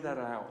play that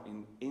out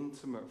in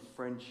intimate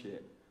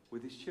friendship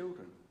with his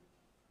children.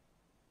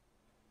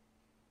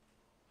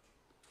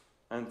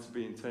 And to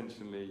be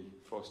intentionally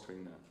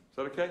fostering that. Is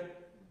that okay?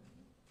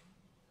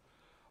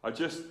 I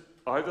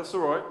hope that's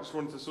all right. I just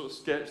wanted to sort of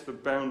sketch the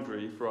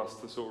boundary for us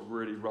to sort of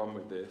really run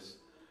with this.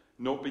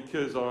 Not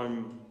because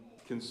I'm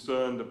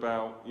concerned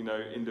about,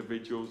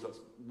 individuals. That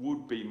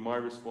would be my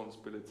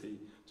responsibility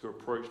to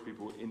approach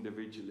people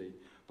individually.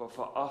 But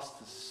for us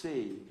to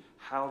see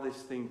how this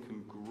thing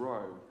can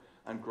grow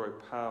and grow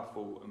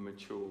powerful and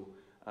mature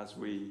as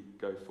we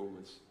go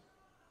forwards.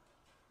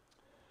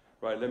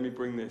 Right, let me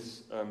bring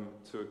this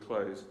to a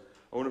close.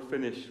 I want to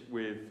finish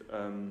with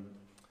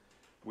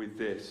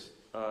this.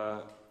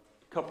 A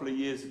couple of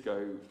years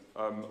ago,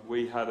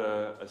 we had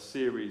a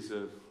series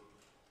of...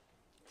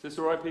 Is this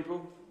all right,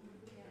 people?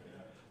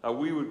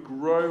 We would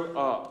grow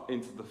up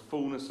into the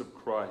fullness of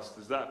Christ,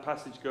 as that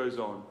passage goes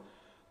on.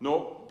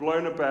 Not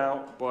blown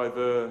about by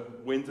the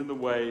wind and the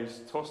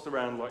waves, tossed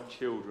around like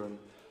children,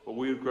 but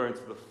we would grow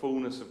into the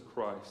fullness of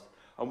Christ.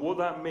 And what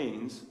that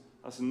means,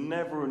 that's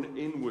never an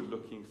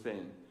inward-looking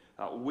thing.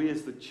 We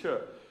as the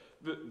church,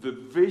 the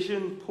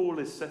vision Paul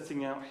is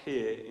setting out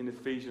here in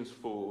Ephesians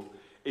 4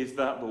 is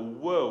that the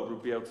world will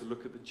be able to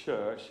look at the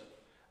church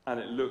and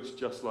it looks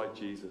just like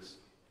Jesus.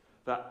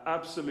 That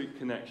absolute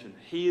connection.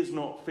 He is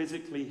not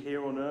physically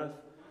here on earth.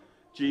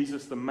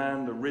 Jesus, the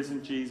man, the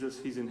risen Jesus,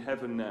 he's in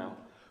heaven now.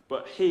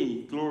 But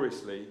he,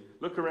 gloriously,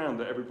 look around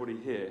at everybody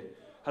here,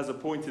 has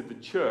appointed the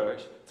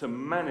church to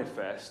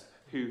manifest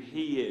who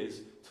he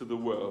is to the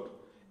world.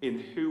 In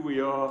who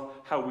we are,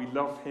 how we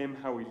love him,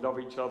 how we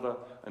love each other,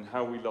 and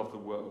how we love the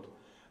world.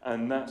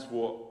 And that's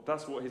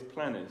what his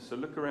plan is. So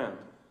look around.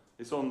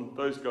 It's on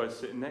those guys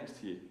sitting next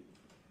to you.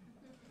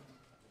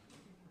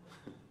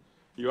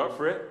 You up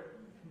for it?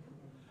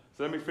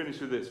 So let me finish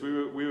with this.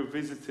 We were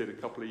visited a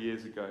couple of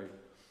years ago,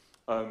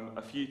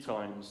 a few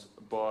times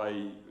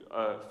by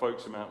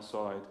folks from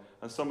outside,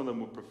 and some of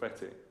them were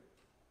prophetic.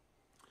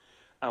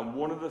 And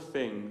one of the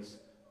things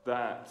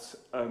that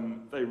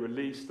they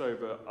released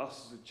over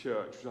us as a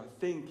church, which I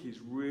think is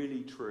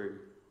really true.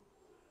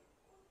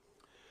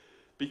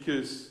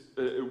 Because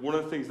one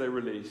of the things they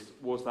released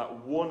was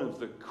that one of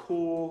the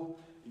core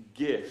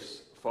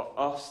gifts for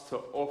us to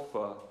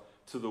offer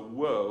to the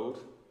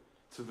world,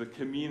 to the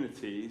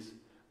communities,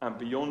 and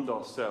beyond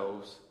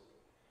ourselves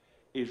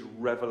is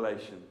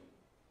revelation.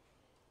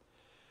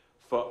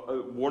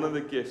 one of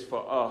the gifts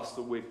for us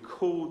that we're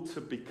called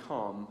to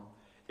become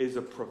is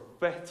a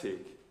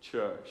prophetic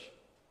church.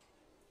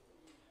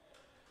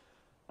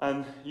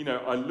 And,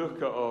 I look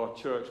at our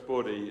church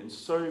body, and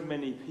so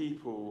many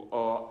people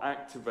are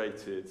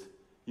activated,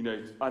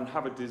 and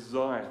have a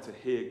desire to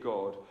hear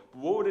God. But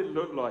what would it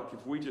look like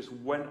if we just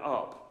went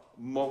up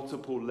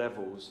multiple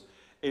levels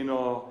in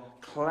our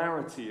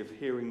clarity of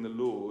hearing the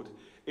Lord,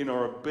 in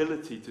our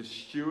ability to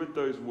steward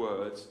those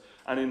words,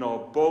 and in our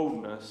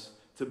boldness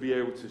to be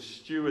able to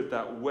steward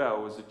that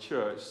well as a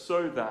church,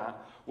 so that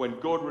when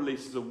God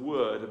releases a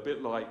word, a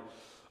bit like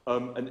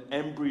an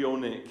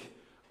embryonic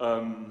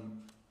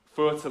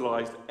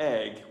fertilized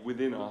egg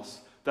within us,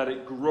 that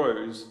it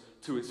grows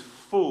to its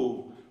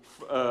full,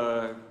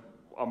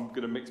 I'm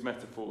going to mix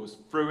metaphors,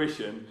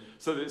 fruition,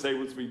 so that it's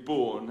able to be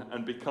born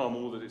and become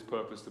all that it's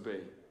purposed to be.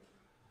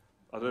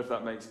 I don't know if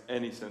that makes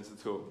any sense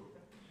at all.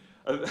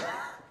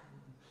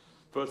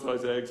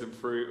 Fertilized eggs and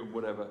fruit and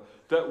whatever.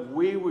 That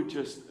we would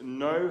just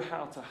know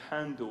how to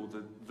handle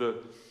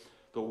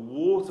the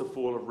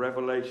waterfall of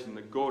revelation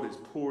that God is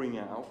pouring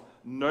out,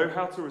 know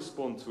how to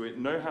respond to it,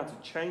 know how to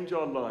change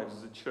our lives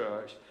as a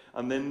church,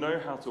 and then know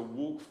how to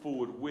walk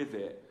forward with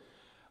it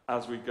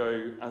as we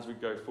go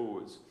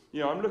forwards.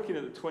 I'm looking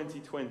at the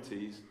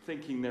 2020s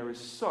thinking there is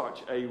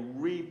such a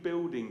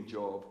rebuilding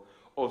job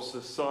of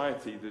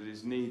society that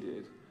is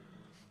needed.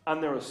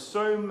 And there are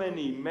so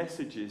many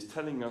messages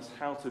telling us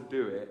how to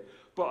do it.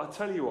 But I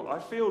tell you what, I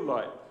feel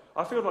like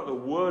the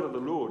word of the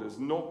Lord has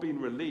not been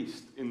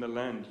released in the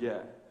land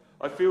yet.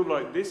 I feel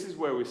like this is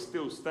where we're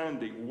still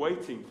standing,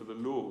 waiting for the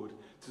Lord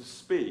to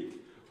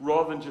speak,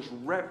 rather than just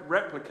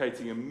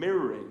replicating and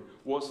mirroring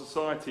what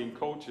society and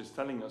culture is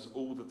telling us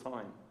all the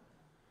time.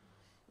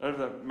 I don't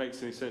know if that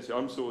makes any sense.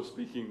 I'm sort of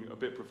speaking a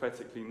bit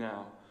prophetically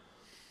now.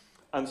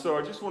 And so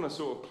I just want to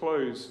sort of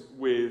close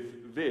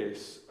with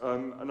this.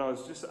 And I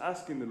was just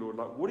asking the Lord,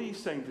 what are you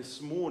saying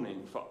this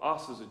morning for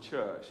us as a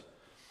church?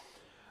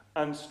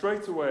 And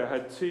straight away I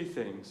had two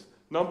things.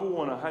 Number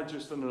one, I had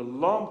just an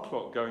alarm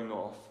clock going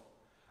off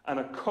and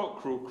a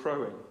cockerel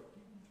crowing.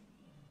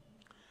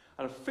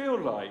 And I feel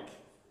like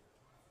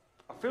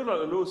the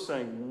Lord's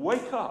saying,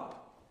 wake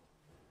up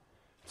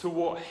to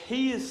what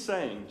He is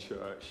saying,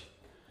 church.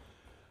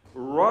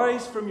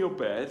 Rise from your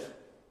bed.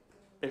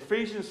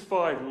 Ephesians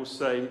 5 will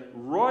say,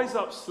 rise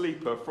up,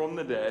 sleeper, from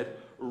the dead,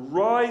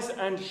 rise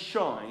and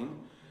shine,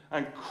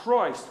 and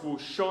Christ will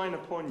shine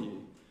upon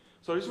you.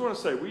 So I just want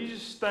to say, will you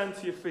just stand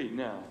to your feet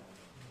now?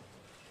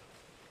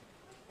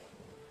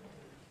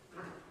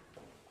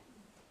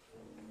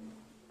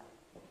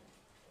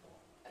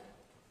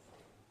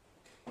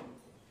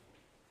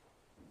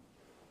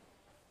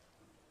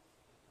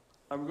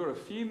 And we've got a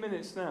few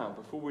minutes now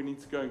before we need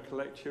to go and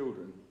collect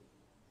children.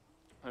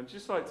 I'd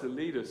just like to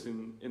lead us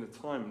in a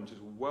time and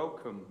just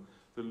welcome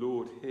the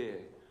Lord here.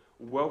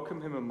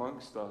 Welcome Him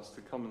amongst us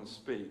to come and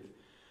speak,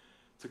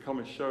 to come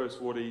and show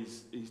us what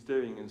He's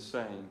doing and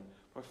saying.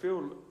 I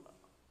feel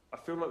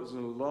like there's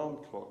an alarm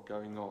clock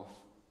going off.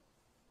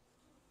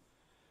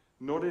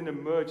 Not in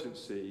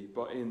emergency,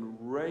 but in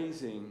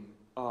raising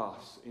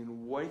us,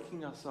 in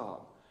waking us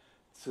up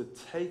to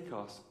take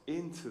us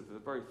into the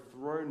very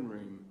throne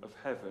room of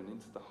heaven,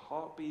 into the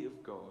heartbeat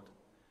of God,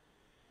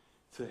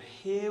 to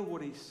hear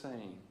what He's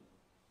saying.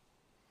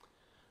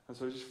 And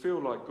so I just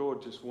feel like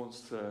God just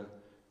wants to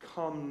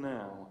come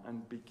now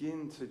and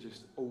begin to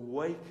just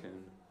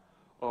awaken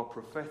our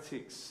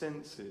prophetic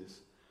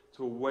senses,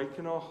 to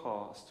awaken our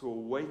hearts, to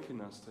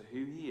awaken us to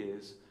who He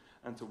is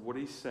and to what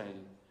He's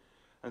saying.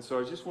 And so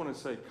I just want to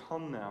say,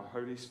 come now,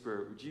 Holy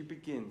Spirit, would you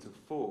begin to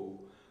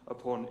fall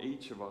upon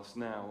each of us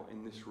now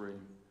in this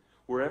room,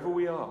 wherever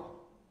we are,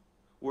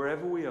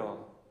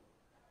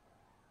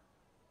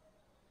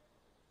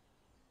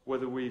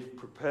 whether we've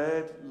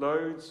prepared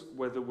loads,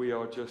 whether we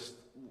are just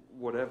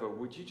whatever,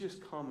 would you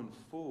just come and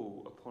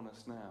fall upon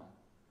us now?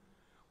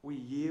 We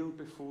yield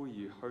before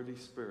you, Holy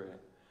Spirit,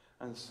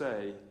 and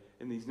say,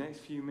 in these next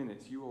few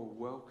minutes, you are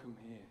welcome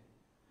here.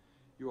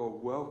 You are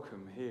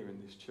welcome here in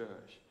this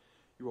church.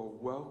 You are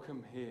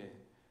welcome here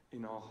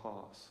in our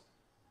hearts.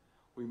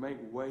 We make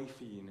way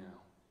for you now.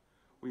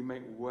 We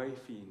make way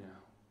for you now.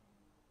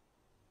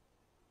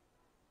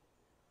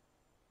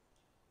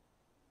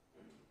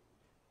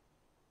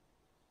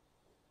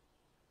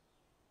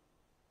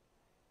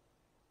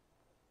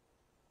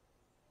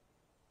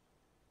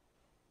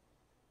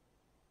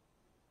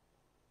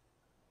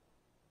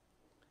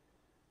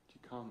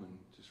 Come and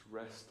just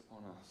rest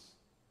on us,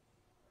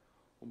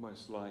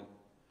 almost like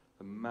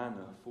the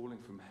manna falling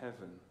from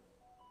heaven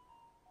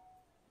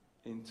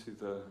into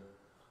the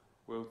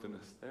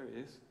wilderness. There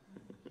He is.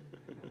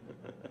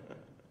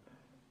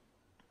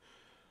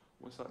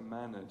 Almost like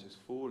manna just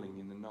falling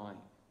in the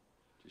night,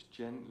 just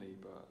gently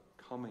but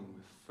coming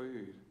with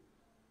food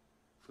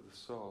for the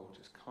soul.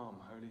 Just come,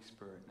 Holy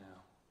Spirit,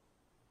 now.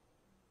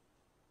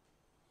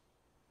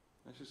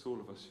 Let's just all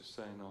of us just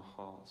say in our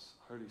hearts,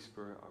 Holy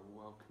Spirit, I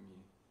welcome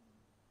you.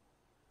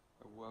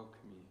 I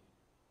welcome you.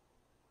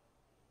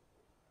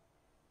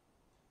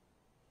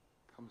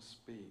 Come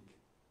speak.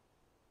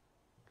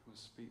 Come and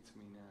speak to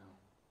me now.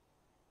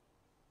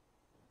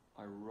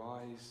 I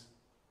rise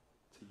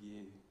to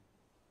you.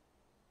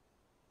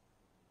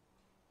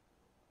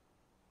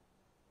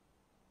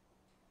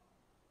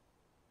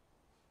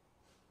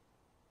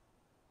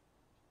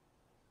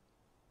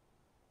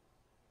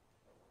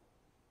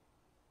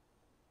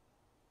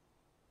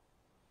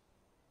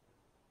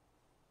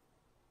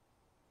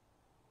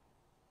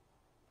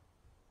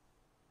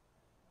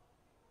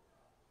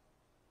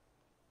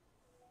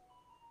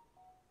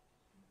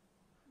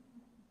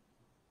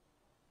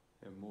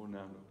 Yeah, more now,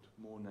 Lord.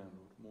 More now, Lord.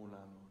 More now,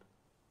 Lord.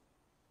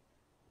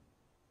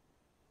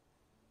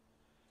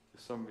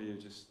 If some of you are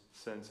just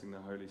sensing the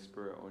Holy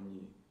Spirit on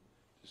you,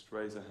 just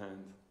raise a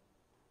hand.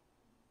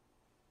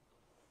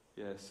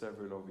 Yeah,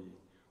 several of you.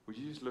 Would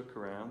you just look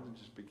around and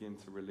just begin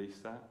to release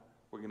that?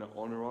 We're going to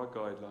honour our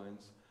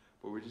guidelines,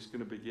 but we're just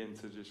going to begin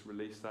to just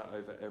release that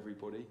over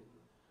everybody.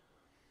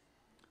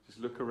 Just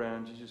look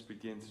around you, just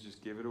begin to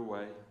just give it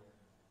away.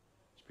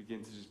 Just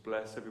begin to just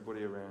bless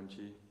everybody around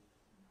you.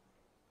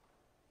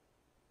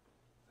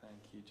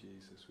 Thank you,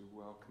 Jesus. We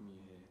welcome you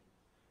here.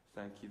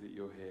 Thank you that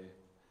you're here.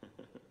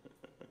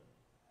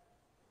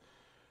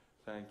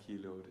 Thank you,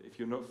 Lord. If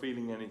you're not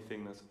feeling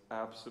anything, that's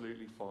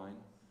absolutely fine.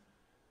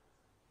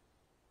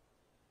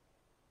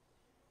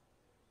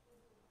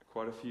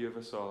 Quite a few of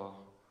us are.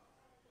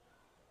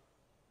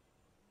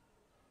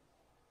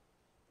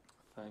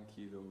 Thank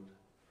you, Lord.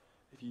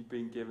 If you've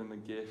been given the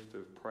gift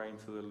of praying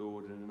to the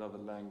Lord in another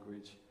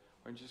language,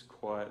 or just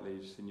quietly,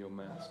 just in your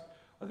mask.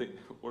 I think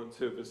one or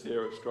two of us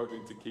here are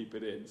struggling to keep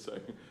it in, so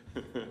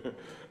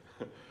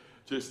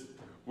just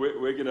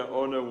we're going to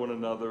honour one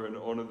another and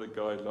honour the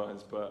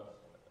guidelines, but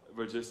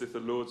just if the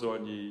Lord's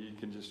on you, you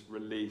can just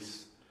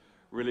release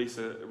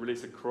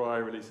a cry,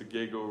 release a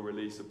giggle,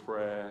 release a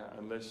prayer,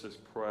 and let's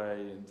just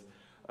pray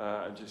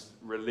and just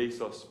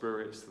release our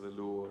spirits to the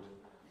Lord.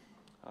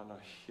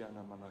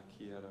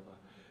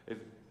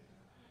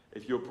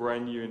 If you're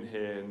brand new in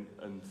here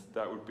and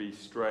that would be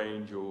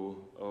strange or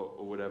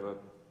whatever,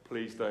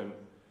 please don't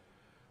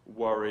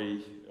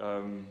worry.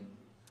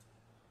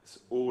 It's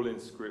all in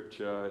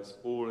Scripture. It's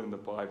all in the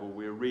Bible.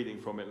 We were reading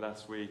from it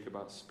last week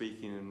about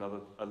speaking in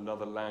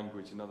another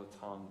language, another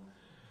tongue.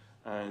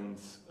 And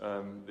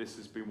this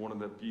has been one of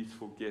the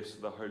beautiful gifts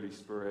of the Holy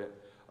Spirit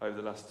over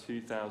the last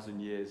 2,000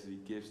 years that he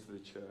gives to the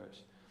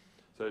church.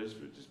 So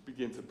just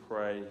begin to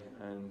pray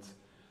and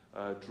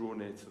draw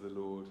near to the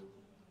Lord.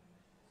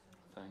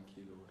 Thank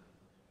you, Lord.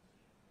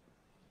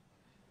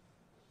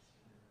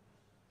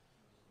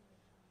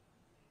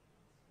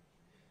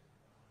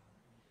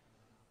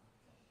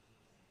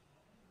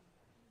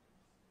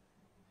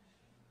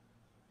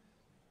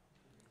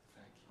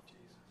 Thank you,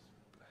 Jesus.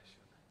 Bless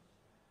your name.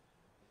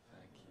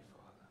 Thank you,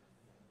 Father.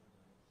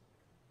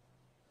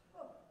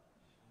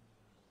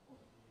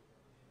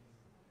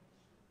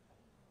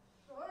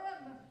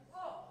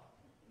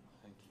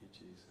 Thank you,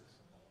 Jesus.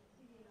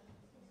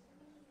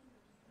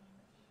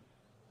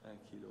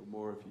 Thank you, Lord.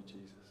 More of you,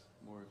 Jesus.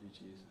 More of you,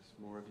 Jesus.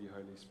 More of you,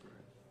 Holy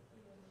Spirit.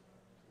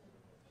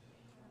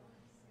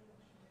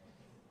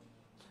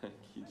 Thank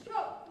you.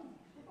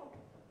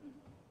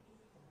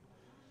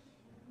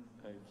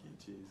 Thank you,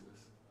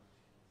 Jesus.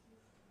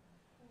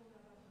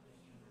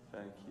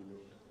 Thank you,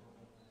 Lord.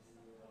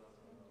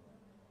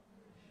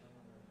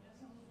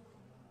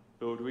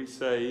 Lord, we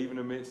say, even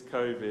amidst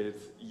COVID,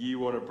 you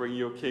want to bring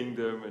your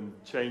kingdom and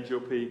change your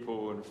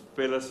people and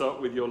fill us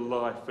up with your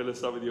life, fill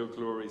us up with your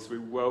glory. So we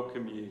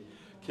welcome you,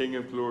 King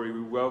of glory.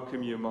 We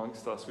welcome you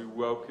amongst us. We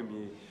welcome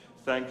you.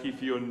 Thank you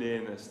for your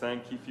nearness.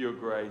 Thank you for your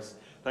grace.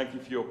 Thank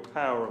you for your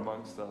power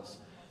amongst us.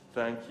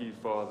 Thank you,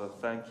 Father.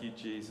 Thank you,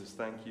 Jesus.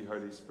 Thank you,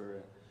 Holy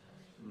Spirit.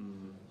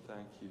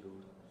 Thank you,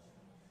 Lord.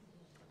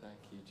 Thank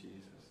you,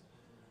 Jesus.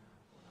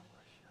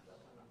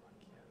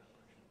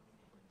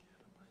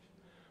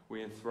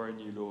 We enthrone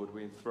you, Lord.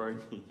 We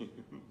enthrone you.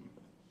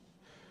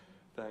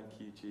 Thank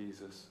you,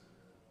 Jesus.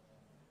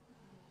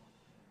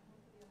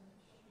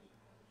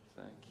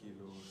 Thank you,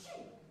 Lord.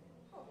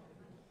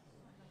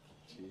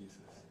 Jesus.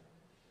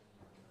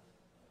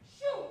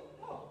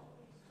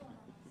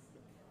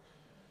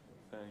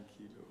 Thank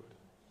you, Lord.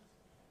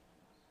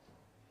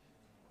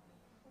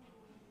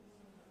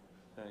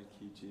 Thank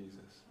you,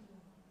 Jesus.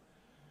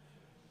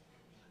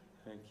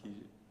 Thank you.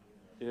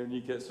 You know, when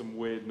you get some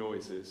weird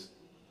noises,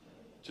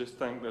 just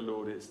thank the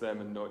Lord it's them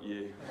and not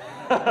you.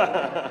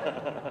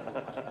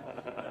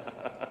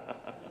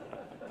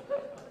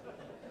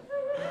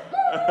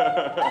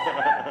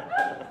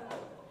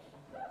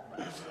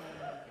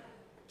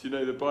 Do you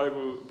know the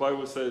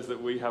Bible says that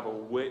we have a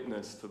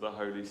witness to the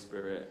Holy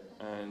Spirit,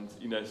 and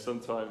you know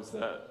sometimes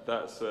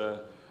that's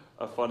a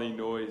funny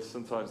noise,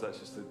 sometimes that's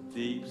just a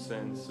deep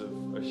sense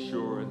of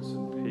assurance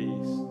and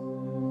peace,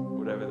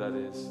 whatever that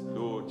is.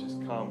 Lord,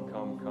 just come.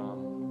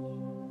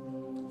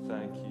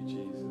 Thank you,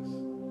 Jesus.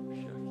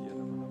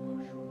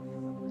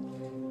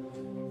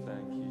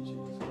 Thank you,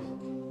 Jesus.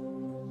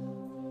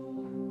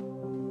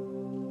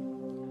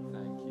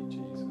 Thank you,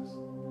 Jesus.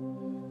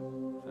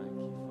 Thank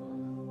you,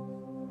 Father.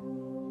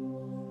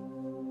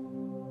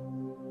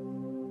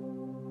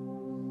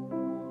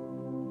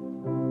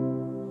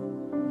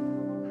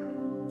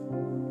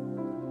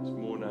 Just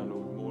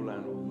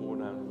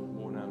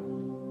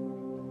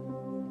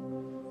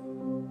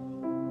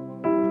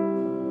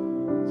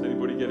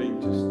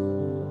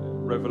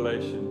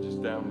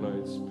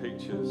downloads,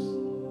 pictures.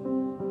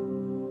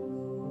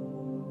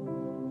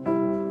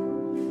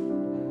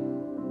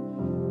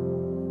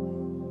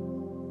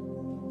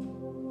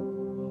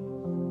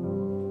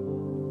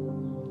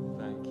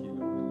 Thank you,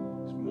 Lord.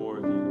 There's more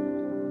of you,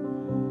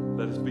 Lord.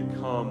 Let us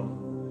become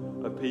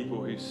a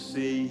people who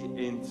see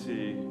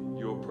into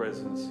your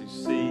presence, who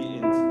see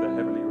into the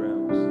heavenly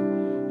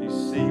realms, who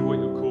see what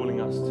you're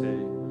calling us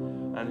to,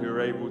 and who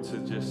are able to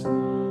just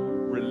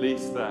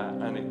release that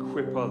and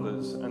equip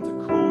others and to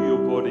call your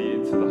body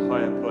into the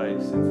higher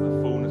place, into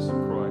the fullness of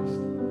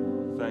Christ.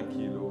 Thank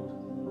you, Lord.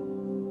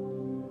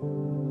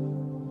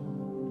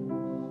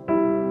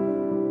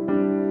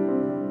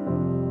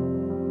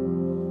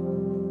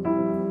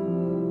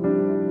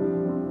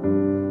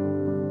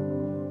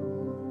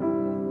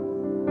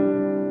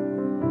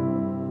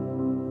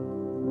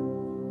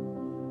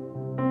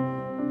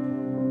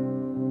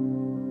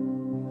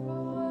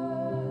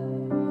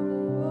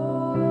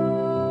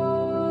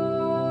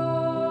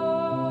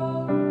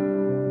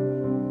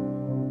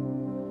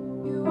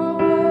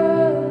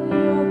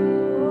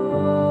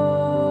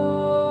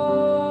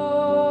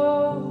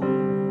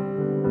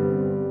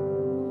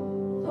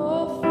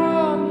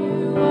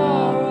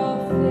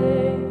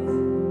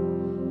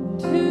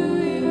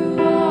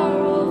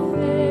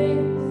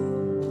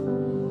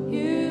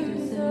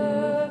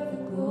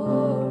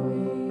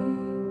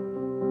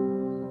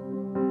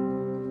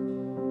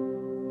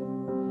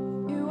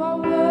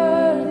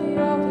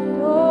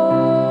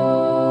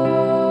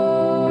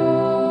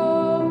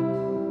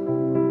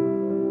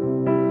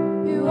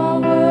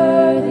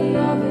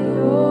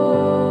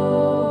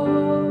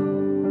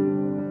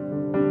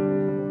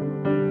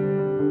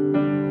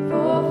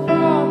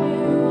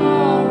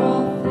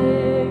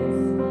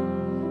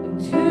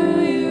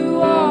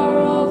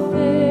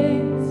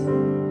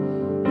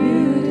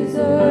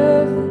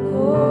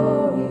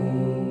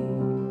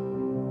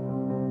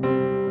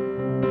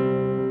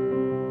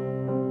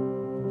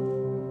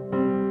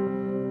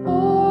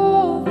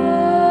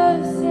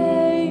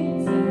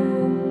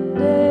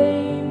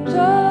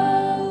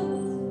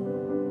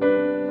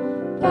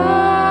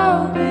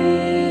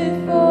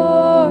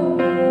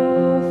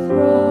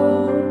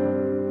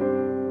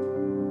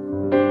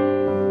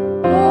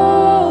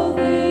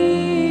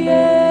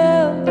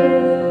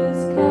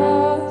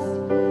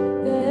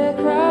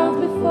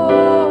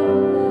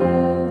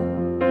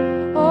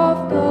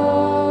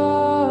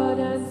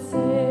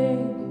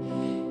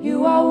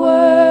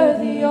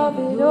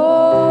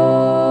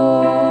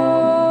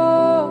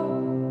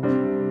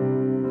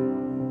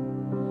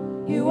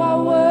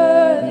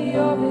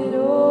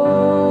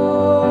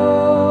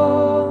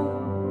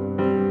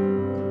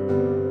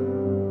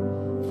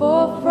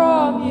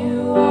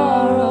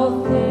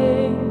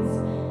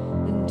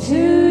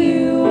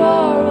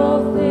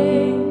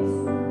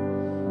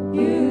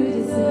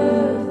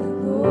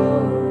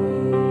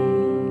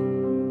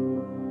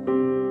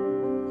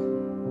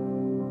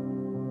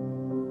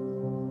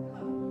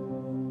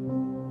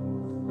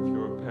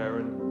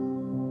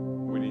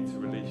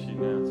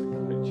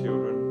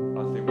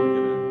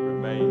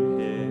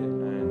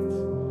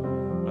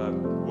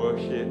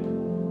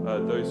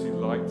 Those who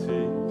like to,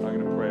 I'm going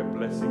to pray a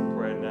blessing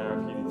prayer now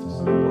if you need to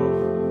slip off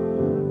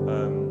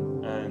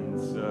and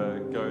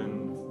go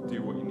and do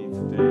what you need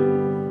to do.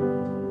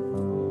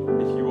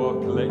 If you are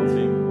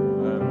collecting,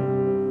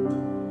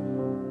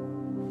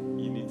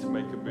 you need to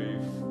make a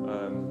move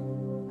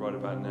right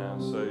about now.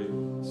 So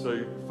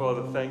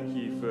Father, thank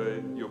you for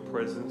your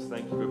presence.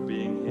 Thank you for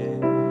being here.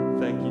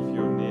 Thank you for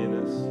your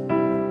nearness.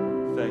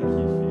 Thank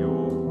you for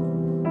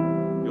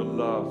your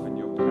love and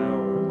your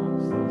power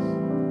amongst us.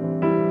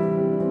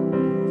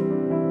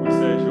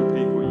 As your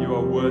people, you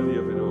are worthy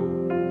of it all.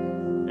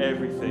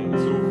 Everything,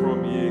 it's all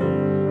from you.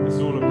 It's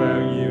all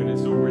about you, and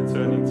it's all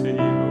returning to you,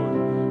 Lord.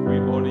 We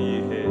honor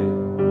you here.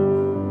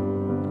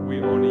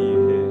 We honor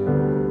you here.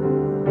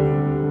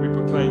 We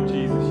proclaim,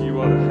 Jesus, you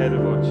are the head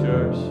of our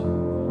church.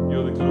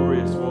 You're the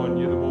glorious one.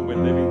 You're the one we're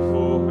living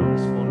for and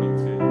responding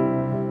to.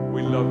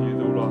 We love you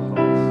with all our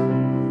hearts.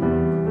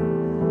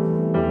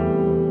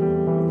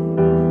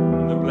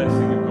 And the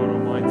blessing of God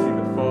Almighty,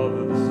 the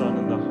Father, the Son,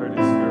 and the Holy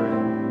Spirit,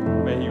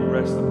 may he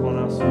rest upon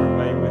us and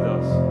remain with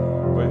us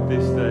both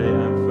this day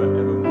and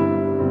forevermore.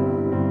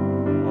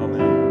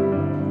 Amen.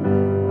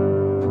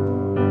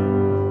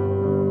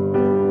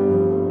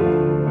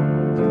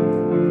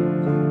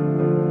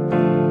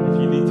 If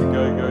you need to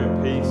go in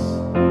peace.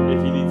 If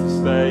you need to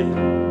stay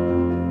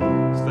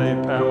in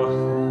power.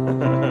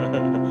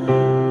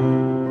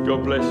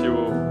 God bless you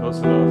all. Lots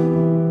of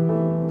love.